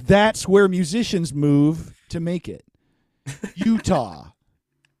 Because that's where musicians move to make it. Utah.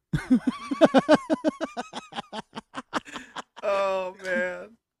 Oh man,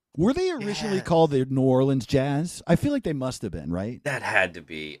 Were they originally Yeah. called the New Orleans Jazz? I feel like they must have been, right? that had to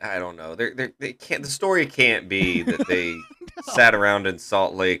be. I don't know. They can't. The story can't be that they sat around in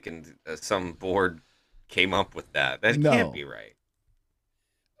Salt Lake and some board came up with that. That No. can't be right.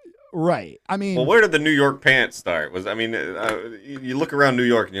 Right. I mean, Well, where did the New York Pants start? You look around New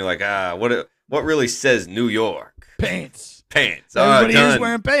York and you're like, what really says New York? pants. Pants. Everybody done. is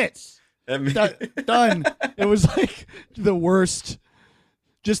wearing pants. I mean- Done. It was like the worst.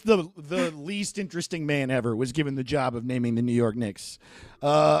 Just the least interesting man ever was given the job of naming the New York Knicks.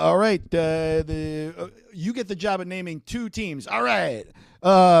 All right, you get the job of naming two teams. All right.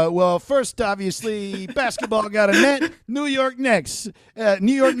 Well, first, obviously, basketball got a net. New York Knicks.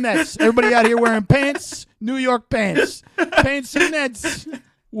 New York Nets. Everybody out here wearing pants. New York pants. Pants and Nets.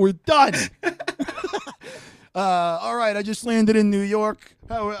 We're done. All right, I just landed in New York.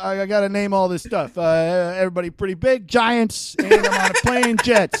 I got to name all this stuff. Everybody pretty big. Giants, and I'm on a plane.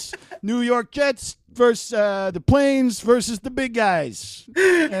 Jets. New York Jets versus the planes versus the big guys.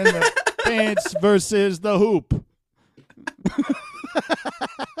 And the pants versus the hoop.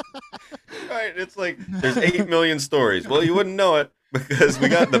 Right, it's like there's 8 million stories. Well, you wouldn't know it because we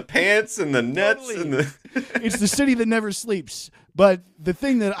got the pants and the nets and the. It's the city that never sleeps. But the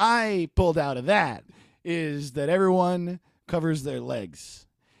thing that I pulled out of that is that everyone covers their legs.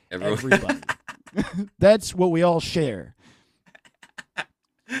 Everybody. That's what we all share.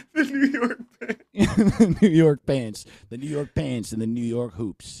 The New York pants. The New York pants, the New York pants, and the New York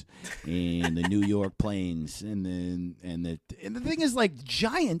hoops, and the New York planes, and the thing is, like,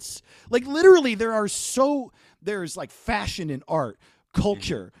 Giants, like, literally there's like fashion and art,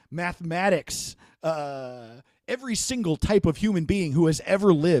 culture, mathematics, every single type of human being who has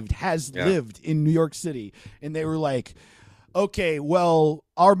ever lived has Yeah. lived in New York City. And they were like, okay, well,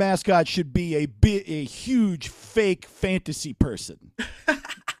 our mascot should be a huge fake fantasy person.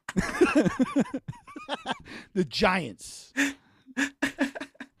 The Giants.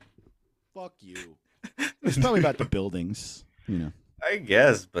 Fuck you. It's probably about the buildings, you know. I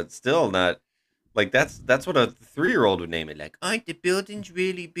guess, but still not. Like that's what a 3-year-old would name it. Like, aren't the buildings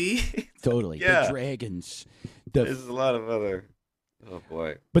really big? Totally. Yeah. The Dragons. There's a lot of other. Oh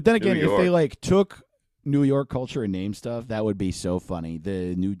boy. But then again, New if they York. like took New York culture and name stuff, that would be so funny.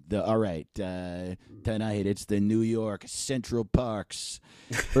 All right, tonight it's the New York Central Parks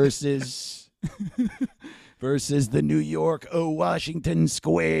versus versus the New York Washington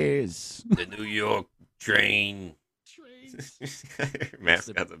Squares. The New York train.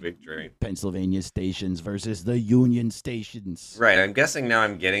 Mascot's a big train. Pennsylvania stations versus the Union stations. Right. I'm guessing now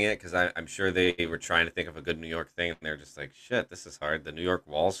I'm getting it because I'm sure they were trying to think of a good New York thing, and they're just like, shit, this is hard. The New York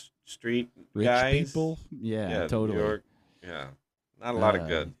Wall Street Rich guys. people. Yeah, Yeah, totally. New York. Yeah. Not a lot of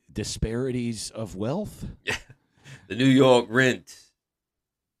good. Disparities of wealth. The New York rent.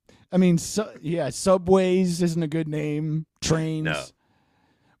 I mean, Subways isn't a good name. Trains. No.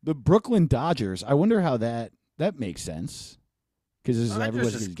 The Brooklyn Dodgers. I wonder how that makes sense. Because Dodgers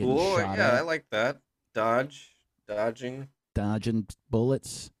everybody's is getting cool. shot Yeah, I at, like that. Dodging. dodging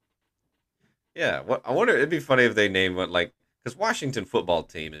bullets. Yeah. What I wonder. It'd be funny if they named what because Washington football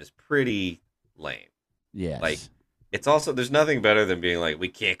team is pretty lame. Yes. Like, it's also there's nothing better than being like we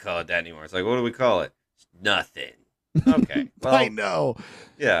can't call it that anymore. It's like what do we call it? Nothing. Okay. Well, I know.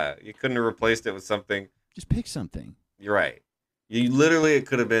 yeah, you couldn't have replaced it with something. Just pick something. You're right. It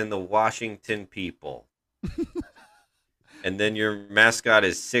could have been the Washington people. And then your mascot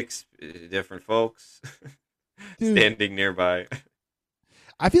is 6 different folks Dude. standing nearby.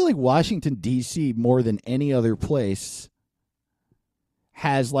 I feel like Washington, D.C., more than any other place,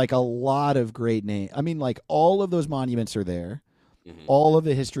 has like a lot of great names. I mean, like all of those monuments are there. Mhm. All of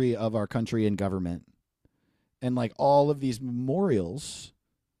the history of our country and government. And like all of these memorials.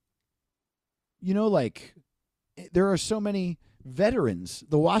 You know, like there are so many veterans.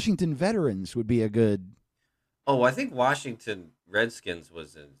 The Washington veterans would be a good. Oh, I think Washington Redskins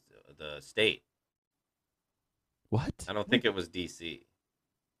was in the state. What? I don't think it was D.C.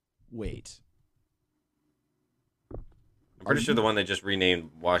 Wait. I'm pretty sure the one they just renamed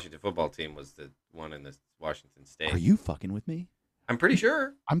Washington football team was the one in the Washington state. Are you fucking with me? I'm pretty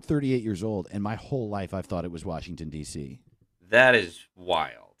sure. I'm 38 years old, and my whole life I've thought it was Washington, D.C. That is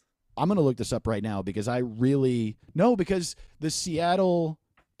wild. I'm going to look this up right now because I really... No, because the Seattle...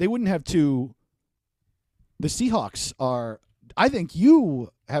 They wouldn't have two... The Seahawks are... I think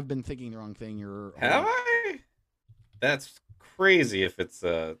you have been thinking the wrong thing. Have I? That's crazy if it's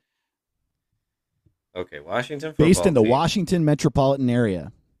Okay, Washington football Based in the team. Washington metropolitan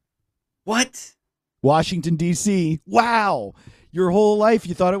area. What? Washington, D.C. Wow! Your whole life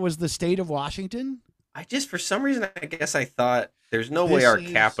you thought it was the state of Washington? I just, for some reason, I guess I thought there's no way This our is-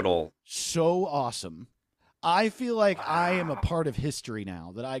 capital. So awesome. I feel like I am a part of history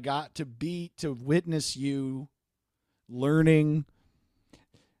now, that I got to witness you learning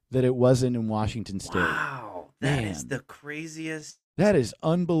that it wasn't in Washington State. Wow, that is Man. the craziest. That is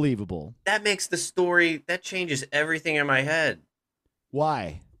unbelievable. That makes the story. That changes everything in my head.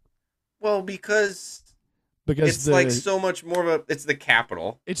 Why? Well, because Because it's like so much more of a. It's the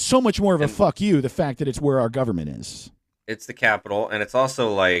capital. it's so much more of a and- fuck you, the fact that it's where our government is. It's the capital, and it's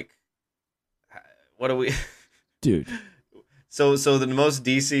also like, what do we? Dude. So the most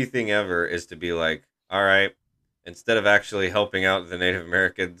DC thing ever is to be like, all right, instead of actually helping out the Native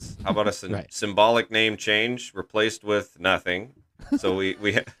Americans, how about a Right. symbolic name change replaced with nothing? So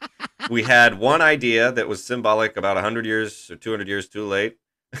we had one idea that was symbolic about 100 years or 200 years too late.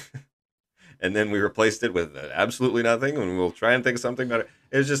 And then we replaced it with absolutely nothing, and we'll try and think of something better.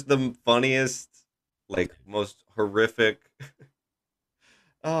 It was just the funniest, like, most horrific.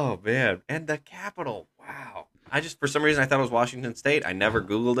 Oh, man. And the capital. Wow. For some reason, I thought it was Washington State. I never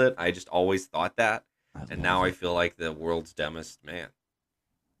Googled it. I just always thought that. And now I feel like the world's dumbest man.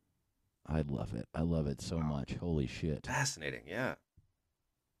 I love it. I love it so much. Holy shit. Fascinating, yeah.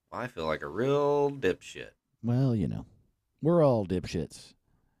 I feel like a real dipshit. Well, you know, we're all dipshits.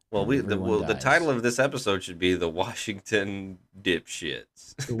 Well, Everyone the dies. title of this episode should be the Washington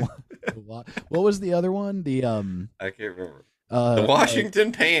Dipshits. What was the other one? The I can't remember. the The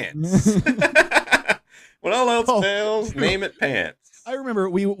Washington Pants. When all else Oh. fails, name it pants. I remember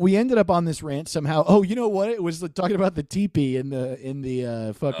we ended up on this rant somehow. Oh, you know what? It was talking about the teepee in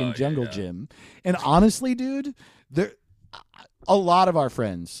the fucking Oh, jungle yeah. gym. And honestly, dude, a lot of our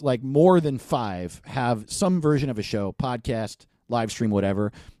friends, like more than 5, have some version of a show, podcast, live stream,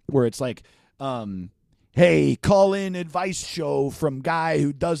 whatever, where it's like, hey, call in advice show from guy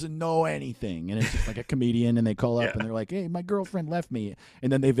who doesn't know anything. And it's just like a comedian, and they call up and they're like, hey, my girlfriend left me.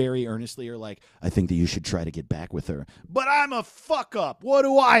 And then they very earnestly are like, I think that you should try to get back with her. But I'm a fuck up. What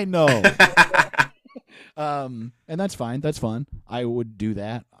do I know? And that's fine. That's fun. I would do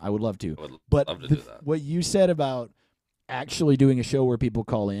that. I would love to. I would But love to do that. what you said about actually doing a show where people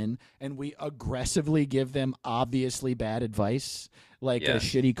call in and we aggressively give them obviously bad advice, like a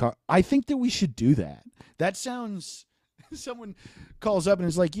shitty car. I think that we should do that. That sounds. Someone calls up and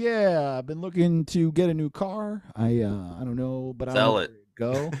is like, "Yeah, I've been looking to get a new car. I don't know, but I don't know where to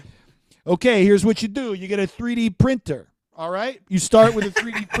go." Okay, here's what you do: you get a 3D printer. All right, you start with a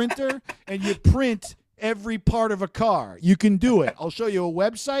 3D printer and you print every part of a car. You can do it. I'll show you a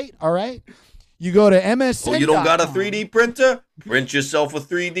website. All right. You go to MSN. Oh, you don't got a 3D printer? Print yourself a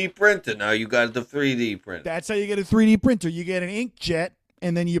 3D printer. Now you got the 3D printer. That's how you get a 3D printer. You get an inkjet,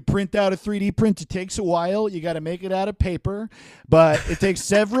 and then you print out a 3D print. It takes a while. You got to make it out of paper, but it takes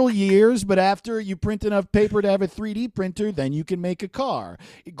several years. But after you print enough paper to have a 3D printer, then you can make a car.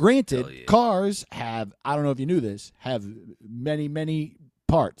 Granted, cars have, I don't know if you knew this, have many, many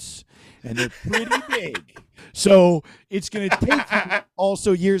parts, and they're pretty big. So it's going to take you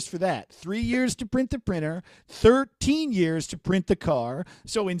also years for that. 3 years to print the printer, 13 years to print the car.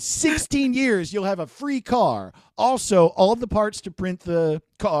 So in 16 years, you'll have a free car. Also, all of the parts to print the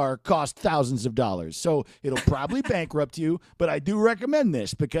car cost thousands of dollars. So it'll probably bankrupt you, but I do recommend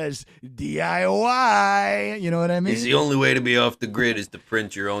this because DIY, you know what I mean? It's the only way to be off the grid is to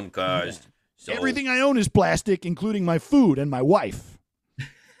print your own cars. Yeah. So Everything I own is plastic, including my food and my wife.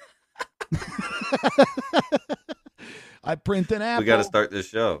 I print an apple. we got to start this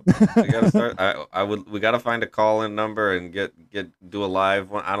show. We got to start. We got to find a call-in number and do a live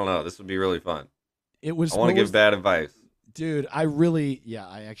one. I don't know. This would be really fun. It was. I want to give bad advice, dude.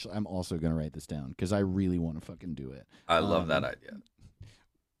 I'm also gonna write this down because I really want to fucking do it. I love that idea.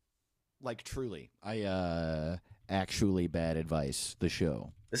 Like truly, actually bad advice. The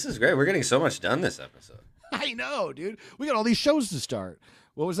show. This is great. We're getting so much done this episode. I know, dude. We got all these shows to start.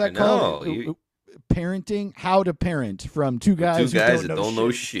 What was that I called? know. Parenting, how to parent from two guys that who don't know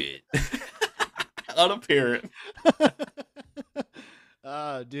shit. How to parent.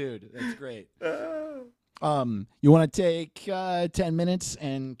 Dude, that's great. You want to take 10 minutes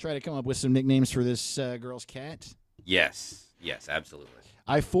and try to come up with some nicknames for this girl's cat? Yes, absolutely.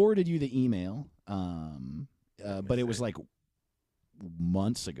 I forwarded you the email, but it was like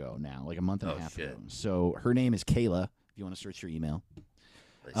months ago now, like a month and a half ago. So her name is Kayla, if you want to search your email.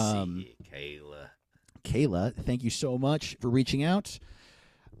 Let's see, Kayla. Kayla, thank you so much for reaching out.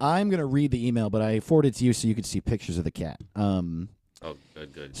 I'm going to read the email, but I forwarded it to you so you could see pictures of the cat. Oh,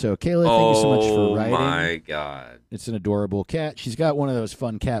 good. So, Kayla, thank you so much for writing. Oh, my God. It's an adorable cat. She's got one of those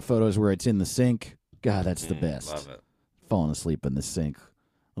fun cat photos where it's in the sink. God, that's the best. Love it. Falling asleep in the sink.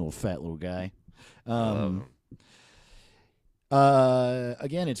 Little fat little guy. Love him.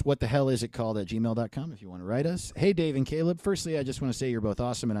 Again, it's whatthehellisitkalled@gmail.com if you want to write us. Hey, Dave and Caleb. Firstly, I just want to say you're both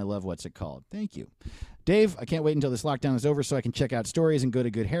awesome, and I love What's It Called. Thank you. Dave, I can't wait until this lockdown is over so I can check out stories and go to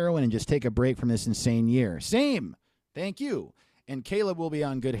Good Heroin and just take a break from this insane year. Same. Thank you. And Caleb will be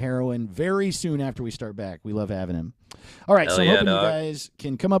on Good Heroin very soon after we start back. We love having him. All right, so I'm hoping you guys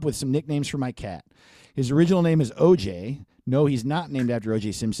can come up with some nicknames for my cat. His original name is OJ. No, he's not named after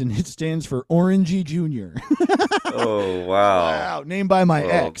O.J. Simpson. It stands for Orangey Jr. Oh, wow. Wow, named by my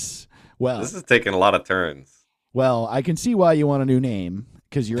ex. Well, this is taking a lot of turns. Well, I can see why you want a new name,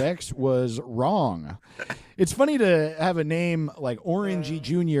 because your ex was wrong. It's funny to have a name like Orangey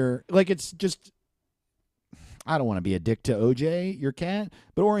Jr. Like, it's just, I don't want to be a dick to OJ, your cat,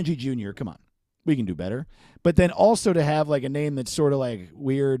 but Orangey Jr., come on. We can do better. But then also to have like a name that's sort of like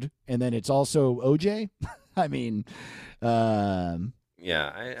weird, and then it's also OJ. I mean, yeah,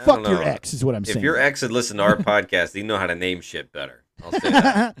 I fuck don't know. your ex is what I'm saying. If your ex had listened to our podcast, he'd know how to name shit better. I'll say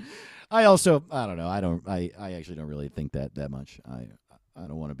that. I don't know. I actually don't really think that much. I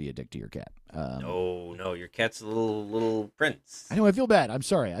don't want to be a dick to your cat. No, your cat's a little prince. I know. I feel bad. I'm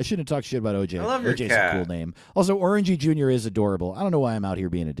sorry. I shouldn't have talked shit about OJ. I love your OJ's cat. a cool name. Also, Orangey Jr. is adorable. I don't know why I'm out here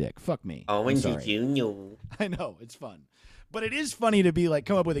being a dick. Fuck me. Orangey Jr. I know. It's fun. But it is funny to be like,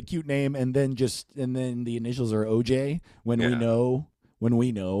 come up with a cute name and then the initials are OJ when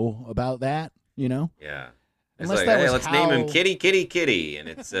we know about that, you know? Yeah. It's Unless like, that hey, was let's name him Kitty, and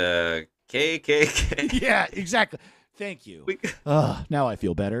it's KKK. Yeah, exactly. Thank you. Now I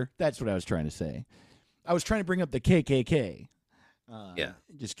feel better. That's what I was trying to say. I was trying to bring up the KKK. Yeah.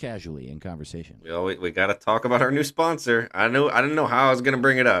 Just casually in conversation. We got to talk about our new sponsor. I didn't know how I was going to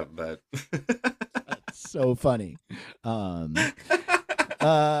bring it up, but So funny.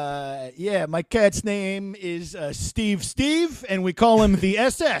 Yeah, my cat's name is Steve, and we call him the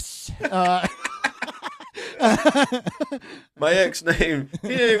SS. my ex name he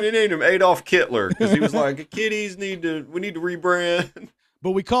named him Adolf Kittler because he was like, "Kitties we need to rebrand."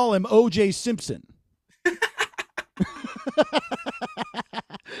 But we call him O.J. Simpson.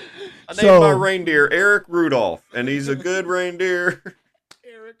 I named my reindeer Eric Rudolph, and he's a good reindeer.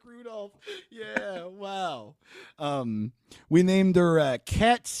 Eric Rudolph. Yeah, wow. We named her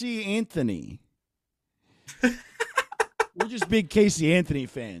Catsy Anthony. We're just big Casey Anthony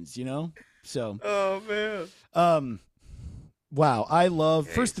fans, you know? So, Oh man. wow. I love,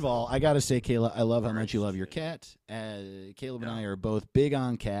 Okay, first of all, I got to say, Kayla, I love how Alright, much you love your cat. Caleb and I are both big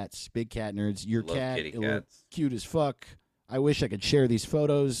on cats, big cat nerds. Your Love cat, kitty it looked cats. cute as fuck. I wish I could share these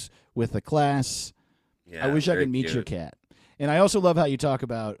photos with the class. Yeah, I wish I very could meet your cute. cat. And I also love how you talk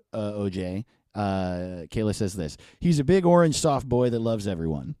about OJ. Kayla says this. He's a big orange soft boy that loves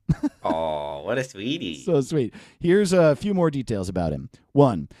everyone. Oh, what a sweetie. So sweet. Here's a few more details about him.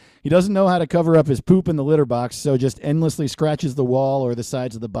 1, he doesn't know how to cover up his poop in the litter box, so just endlessly scratches the wall or the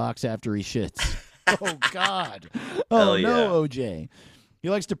sides of the box after he shits. Oh, God. Oh, Hell yeah. no, OJ. He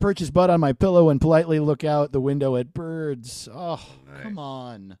likes to perch his butt on my pillow and politely look out the window at birds. Oh, Nice. come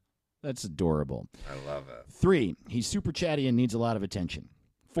on. That's adorable. I love it. 3, he's super chatty and needs a lot of attention.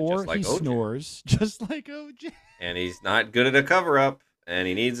 4, Just like he OJ. snores, just like OJ. And he's not good at a cover up, and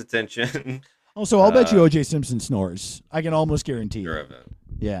he needs attention. Also, I'll bet you OJ Simpson snores. I can almost guarantee Sure it. of it.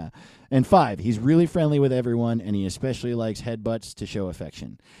 Yeah. And 5, he's really friendly with everyone, and he especially likes headbutts to show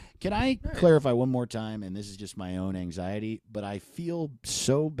affection. Can I clarify one more time, and this is just my own anxiety, but I feel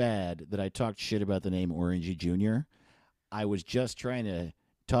so bad that I talked shit about the name Orangey Jr. I was just trying to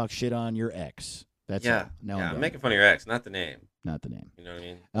talk shit on your ex. That's Yeah. all. No, I'm making fun of your ex, not the name. not the name. You know what I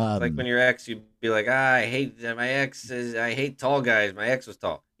mean? Um, It's like when your ex, you'd be like, I hate my ex. I hate tall guys. My ex was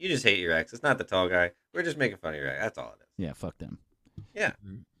tall. You just hate your ex. It's not the tall guy. We're just making fun of your ex. That's all it is. Yeah, fuck them. Yeah.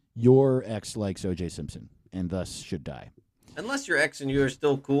 Your ex likes O.J. Simpson and thus should die. Unless your ex and you are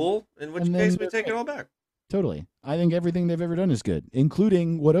still cool, in which And then case we they're take it good. all back. Totally. I think everything they've ever done is good,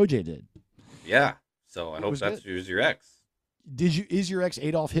 including what O.J. did. Yeah. So I It hope was that's good. who's your ex. Is your ex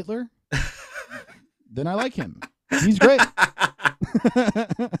Adolf Hitler? Then I like him. He's great.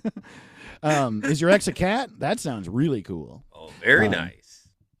 Is your ex a cat? That sounds really cool. Oh, very Um, nice.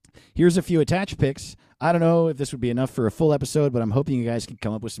 Here's a few attached pics. I don't know if this would be enough for a full episode, but I'm hoping you guys can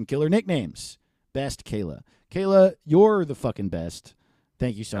come up with some killer nicknames. Best Kayla. Kayla, you're the fucking best.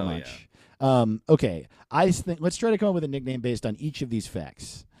 Thank you so Hell much. Okay, I think let's try to come up with a nickname based on each of these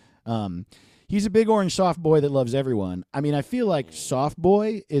facts. He's a big orange soft boy that loves everyone. I mean, I feel like soft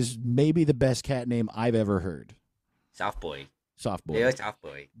boy is maybe the best cat name I've ever heard. Soft boy. Soft boy. Yeah, soft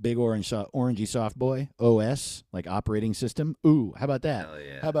boy. Big orange, orangey soft boy. OS, like operating system. Ooh, how about that? Hell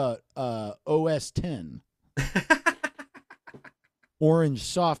yeah. How about OS 10? Orange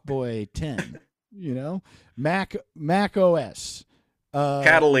soft boy 10. You know, Mac OS.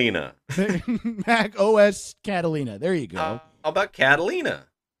 Catalina. Mac OS Catalina. There you go. How about Catalina?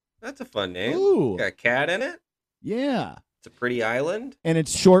 That's a fun name. Ooh. Got a cat in it. Yeah. It's a pretty island. And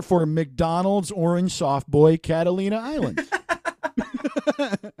it's short for McDonald's Orange Soft Boy Catalina Island.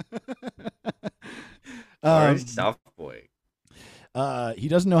 Orange soft boy. He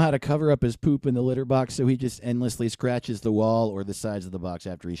doesn't know how to cover up his poop in the litter box, so he just endlessly scratches the wall or the sides of the box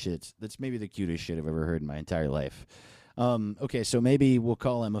after he shits. That's maybe the cutest shit I've ever heard in my entire life. Okay, so maybe we'll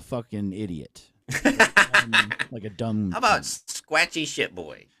call him a fucking idiot. Like a dumb. How about Squatchy Shit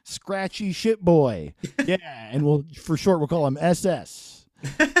Boy? Scratchy shit boy? Yeah, and for short we'll call him SS.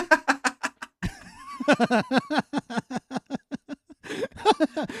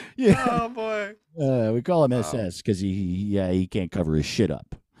 Yeah. Oh boy. We call him Wow. SS because he can't cover his shit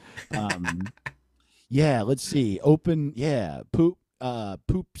up. Yeah, let's see. Open,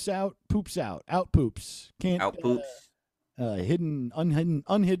 poops out, out poops. Can't Out poops.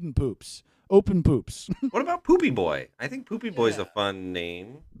 unhidden poops, open poops. What about Poopy Boy? I think Poopy Boy's a fun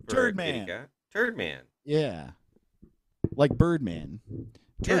name for Turd a kitty Man. cat. Turd Man. Yeah, like Birdman.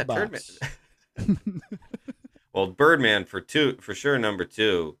 Yeah, Turd Turd box. Well, Birdman for sure. Number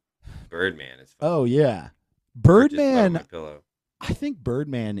 2, Birdman is fun. Oh yeah, Or just Love My Birdman. Pillow. I think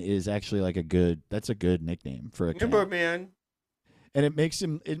Birdman is actually like that's a good nickname for a Yeah, cat. Birdman. And it makes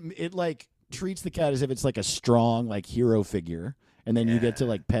him it like treats the cat as if it's like a strong like hero figure, and then you get to Yeah.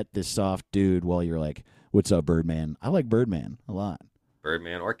 like pet this soft dude while you're like, "What's up, Birdman?" I like Birdman a lot.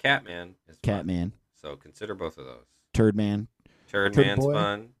 Birdman or Catman is fun. Catman, So consider both of those. Turdman. Turd Turd Man's Boy?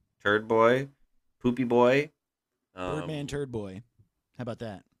 fun. Turd Boy, Poopy Boy. Birdman Turd Boy. How about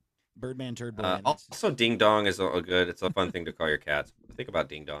that? Birdman Turd Boy. That's- Also, Ding Dong is a good. It's a fun thing to call your cats. Think about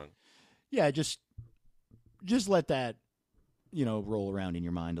Ding Dong. yeah, just let that roll around in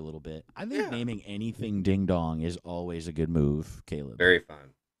your mind a little bit. I think Yeah. naming anything Ding Dong is always a good move, Caleb. Very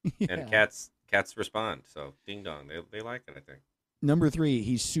fun. Yeah. And cats respond. So Ding Dong, they like it. I think. Number 3,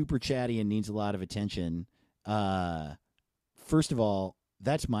 he's super chatty and needs a lot of attention. First of all,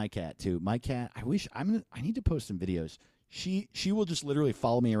 that's my cat too. My cat. I need to post some videos. She will just literally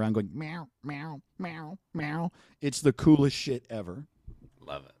follow me around going meow meow meow meow. It's the coolest shit ever.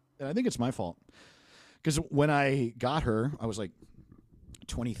 Love it. And I think it's my fault. Because when I got her, I was like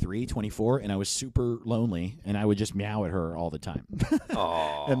 23, 24, and I was super lonely, and I would just meow at her all the time.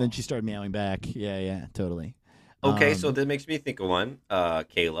 Aww. And then she started meowing back. Yeah, totally. Okay, so that makes me think of one.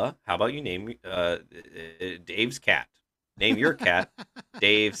 Kayla, how about you name Dave's cat? Name your cat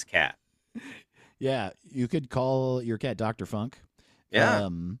Dave's cat. Yeah, you could call your cat Dr. Funk. Yeah.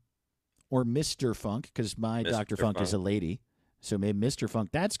 Or Mr. Funk, because my Mr. Dr. Funk is a Funk. lady. So maybe Mr. Funk.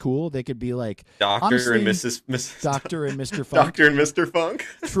 That's cool. They could be like Doctor honestly, and Mrs. Doctor and Mr. Funk. Doctor and Mr. Funk.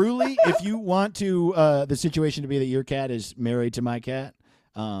 Truly, if you want to the situation to be that your cat is married to my cat,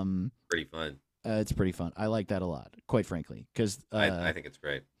 Pretty fun. it's pretty fun. I like that a lot, quite frankly, because I think it's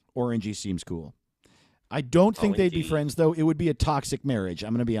great. Orangey seems cool. I don't think they'd be Orangey. friends, though. It would be a toxic marriage. I'm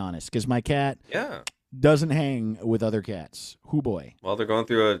going to be honest, because my cat Yeah. doesn't hang with other cats. Hoo boy. Well, they're going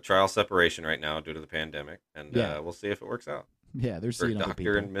through a trial separation right now due to the pandemic, and Yeah. we'll see if it works out Yeah, they're for seeing other Doctor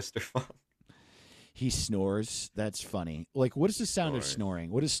people. and Mr. Funk. He snores. That's funny. Like, what is the sound of Snores. snoring?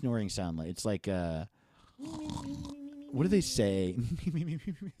 What does snoring sound like? It's like, what do they say?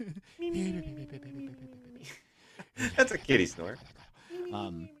 That's a kitty snore.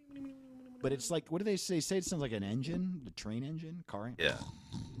 But it's like, what do they say? Say it sounds like an engine, the train engine, car engine.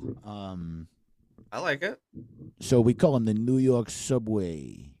 Yeah, I like it. So we call him the New York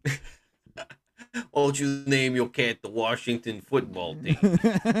subway. Why don't you name your cat the Washington football team?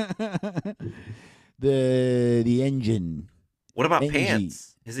 the engine. What about Benji.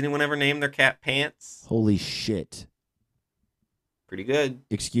 Pants? Has anyone ever named their cat Pants? Holy shit. Pretty good.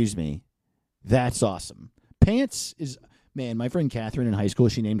 Excuse me. That's awesome. Pants is, man, my friend Catherine in high school,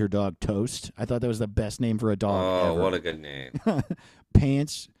 she named her dog Toast. I thought that was the best name for a dog Oh, ever. what a good name.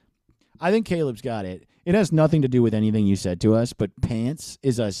 Pants. I think Caleb's got it. It has nothing to do with anything you said to us, but Pants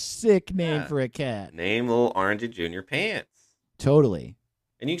is a sick name Yeah. for a cat. Name little Orangey Jr. Pants. Totally.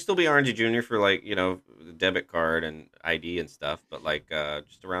 And you can still be Orangey Jr. for like, the debit card and ID and stuff, but like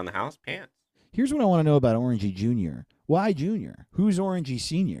just around the house, Pants. Here's what I want to know about Orangey Jr. Why Jr.? Who's Orangey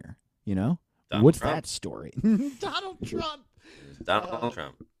Sr.? You know? Donald What's Trump. that story? Donald Trump. Donald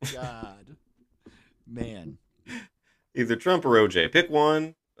Trump. God. Man. Either Trump or OJ. Pick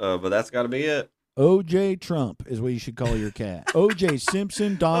one, but that's got to be it. OJ Trump is what you should call your cat. OJ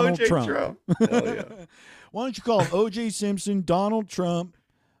Simpson, Donald OJ Trump. Hell yeah. Why don't you call him OJ Simpson, Donald Trump,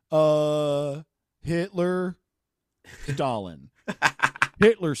 Hitler, Stalin?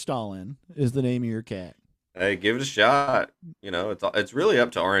 Hitler Stalin is the name of your cat. Hey, give it a shot. It's really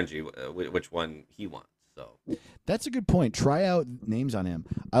up to Orangey which one he wants. So That's a good point. Try out names on him.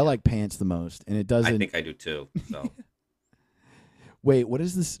 I like Pants the most, and it I doesn't. think I do too. So Wait, what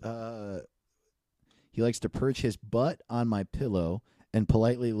is this? He likes to perch his butt on my pillow and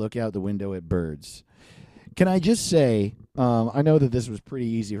politely look out the window at birds. Can I just say, I know that this was pretty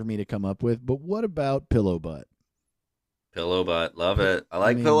easy for me to come up with, but what about pillow butt? pillow butt, love it. I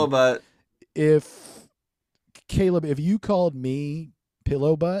like mean- pillow butt. If Caleb, if you called me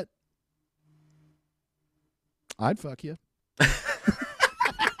pillow butt, I'd fuck you.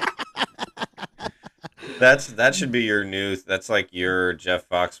 That should be your new. That's like your Jeff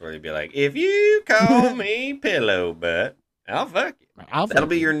Foxworthy. You'd be like, if you call me pillow butt, I'll fuck you. That'll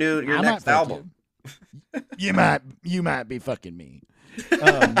be your I next might fuck album. You might be fucking me.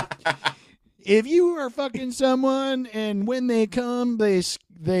 If you are fucking someone and when they come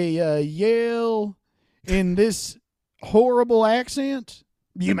they yell in this horrible accent,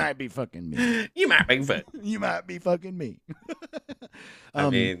 you might be fucking me. You might be fuck. You might be fucking me. I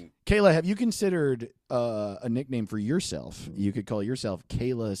mean, Kayla, have you considered a nickname for yourself? You could call yourself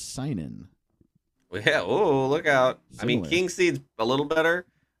Kayla Sinen. yeah. Oh, look out. I mean, Similar. King Seed's a little better.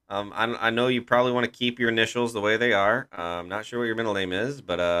 I know you probably want to keep your initials the way they are. I'm not sure what your middle name is,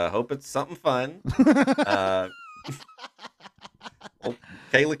 but hope it's something fun.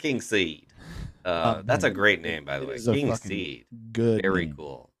 Kayla King Seed. That's a great name, by the It way. is a King fucking Seed. Good. Very name.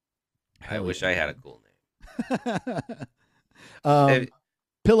 cool. I Hell wish yeah. I had a cool name. um, Hey,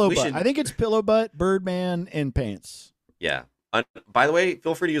 pillow we butt. should- I think it's pillow butt, Birdman, and pants. Yeah. By the way,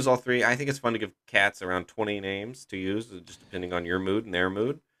 feel free to use all three. I think it's fun to give cats around 20 names to use, just depending on your mood and their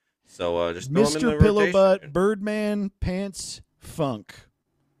mood. So just throw them in the Mr. Pillowbutt, rotation. Birdman, Pants, Funk,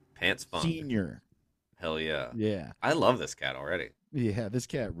 Pants fun. Senior. Hell yeah. Yeah. I love this cat already. Yeah, this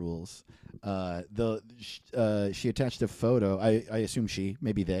cat rules. She attached a photo. I assume she,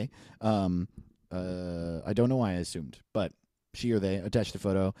 maybe they. I don't know why I assumed, but she or they attached a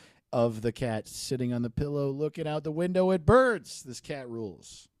photo of the cat sitting on the pillow looking out the window at birds. This cat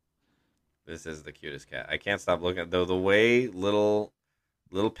rules. This is the cutest cat. I can't stop looking at though the way little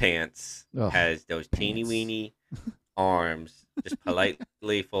Pants Oh, has those teeny Pants. weeny arms just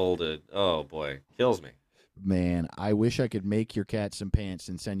politely folded. Oh boy, kills me. Man, I wish I could make your cat some pants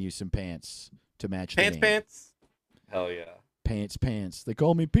and send you some pants to match the Pants, name. pants. Hell yeah. Pants. They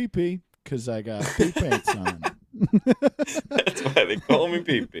call me Pee-Pee because I got pee pants on. That's why they call me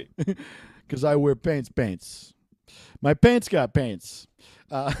Pee Pee. Because I wear pants. My pants got pants.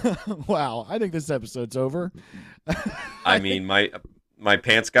 Wow, I think this episode's over. I mean, my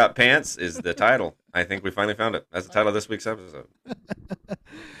pants got pants is the title. I think we finally found it. That's the title of this week's episode.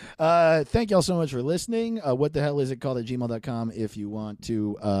 Thank y'all so much for listening. What the hell is it called at gmail.com if you want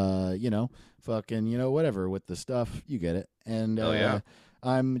to, whatever with the stuff. You get it. And Oh, yeah.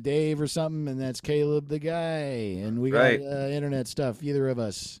 I'm Dave or something, and that's Caleb the guy. And we got Right. internet stuff, either of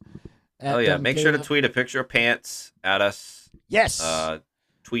us. Oh yeah, make sure to tweet a picture of pants at us. Yes.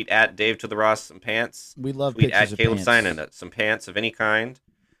 Tweet at Dave to the Ross some pants. We love Tweet pictures at of Caleb pants. Simon some pants of any kind.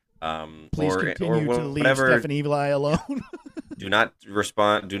 Please or continue to leave whatever. Steph and Eli alone. Do not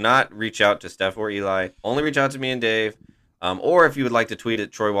respond. Do not reach out to Steph or Eli. Only reach out to me and Dave. Or if you would like to tweet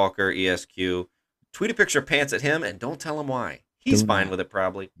at Troy Walker ESQ, tweet a picture of pants at him and don't tell him why. He's Do fine not. with it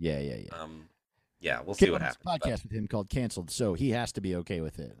probably. Yeah. Yeah, we'll see what Caleb's happens. but podcast with him called Canceled, so he has to be okay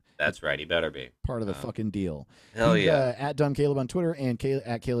with it. That's right. He better be. Part of the fucking deal. Hell He's, yeah. at Dumb Caleb on Twitter and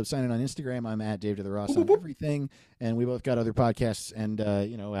at Caleb Simon on Instagram. I'm at Dave to the Ross on everything, and we both got other podcasts and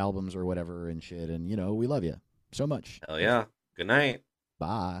albums or whatever and shit. And we love you so much. Hell yeah. Good night.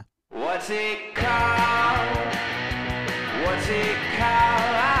 Bye. What's it called? What's it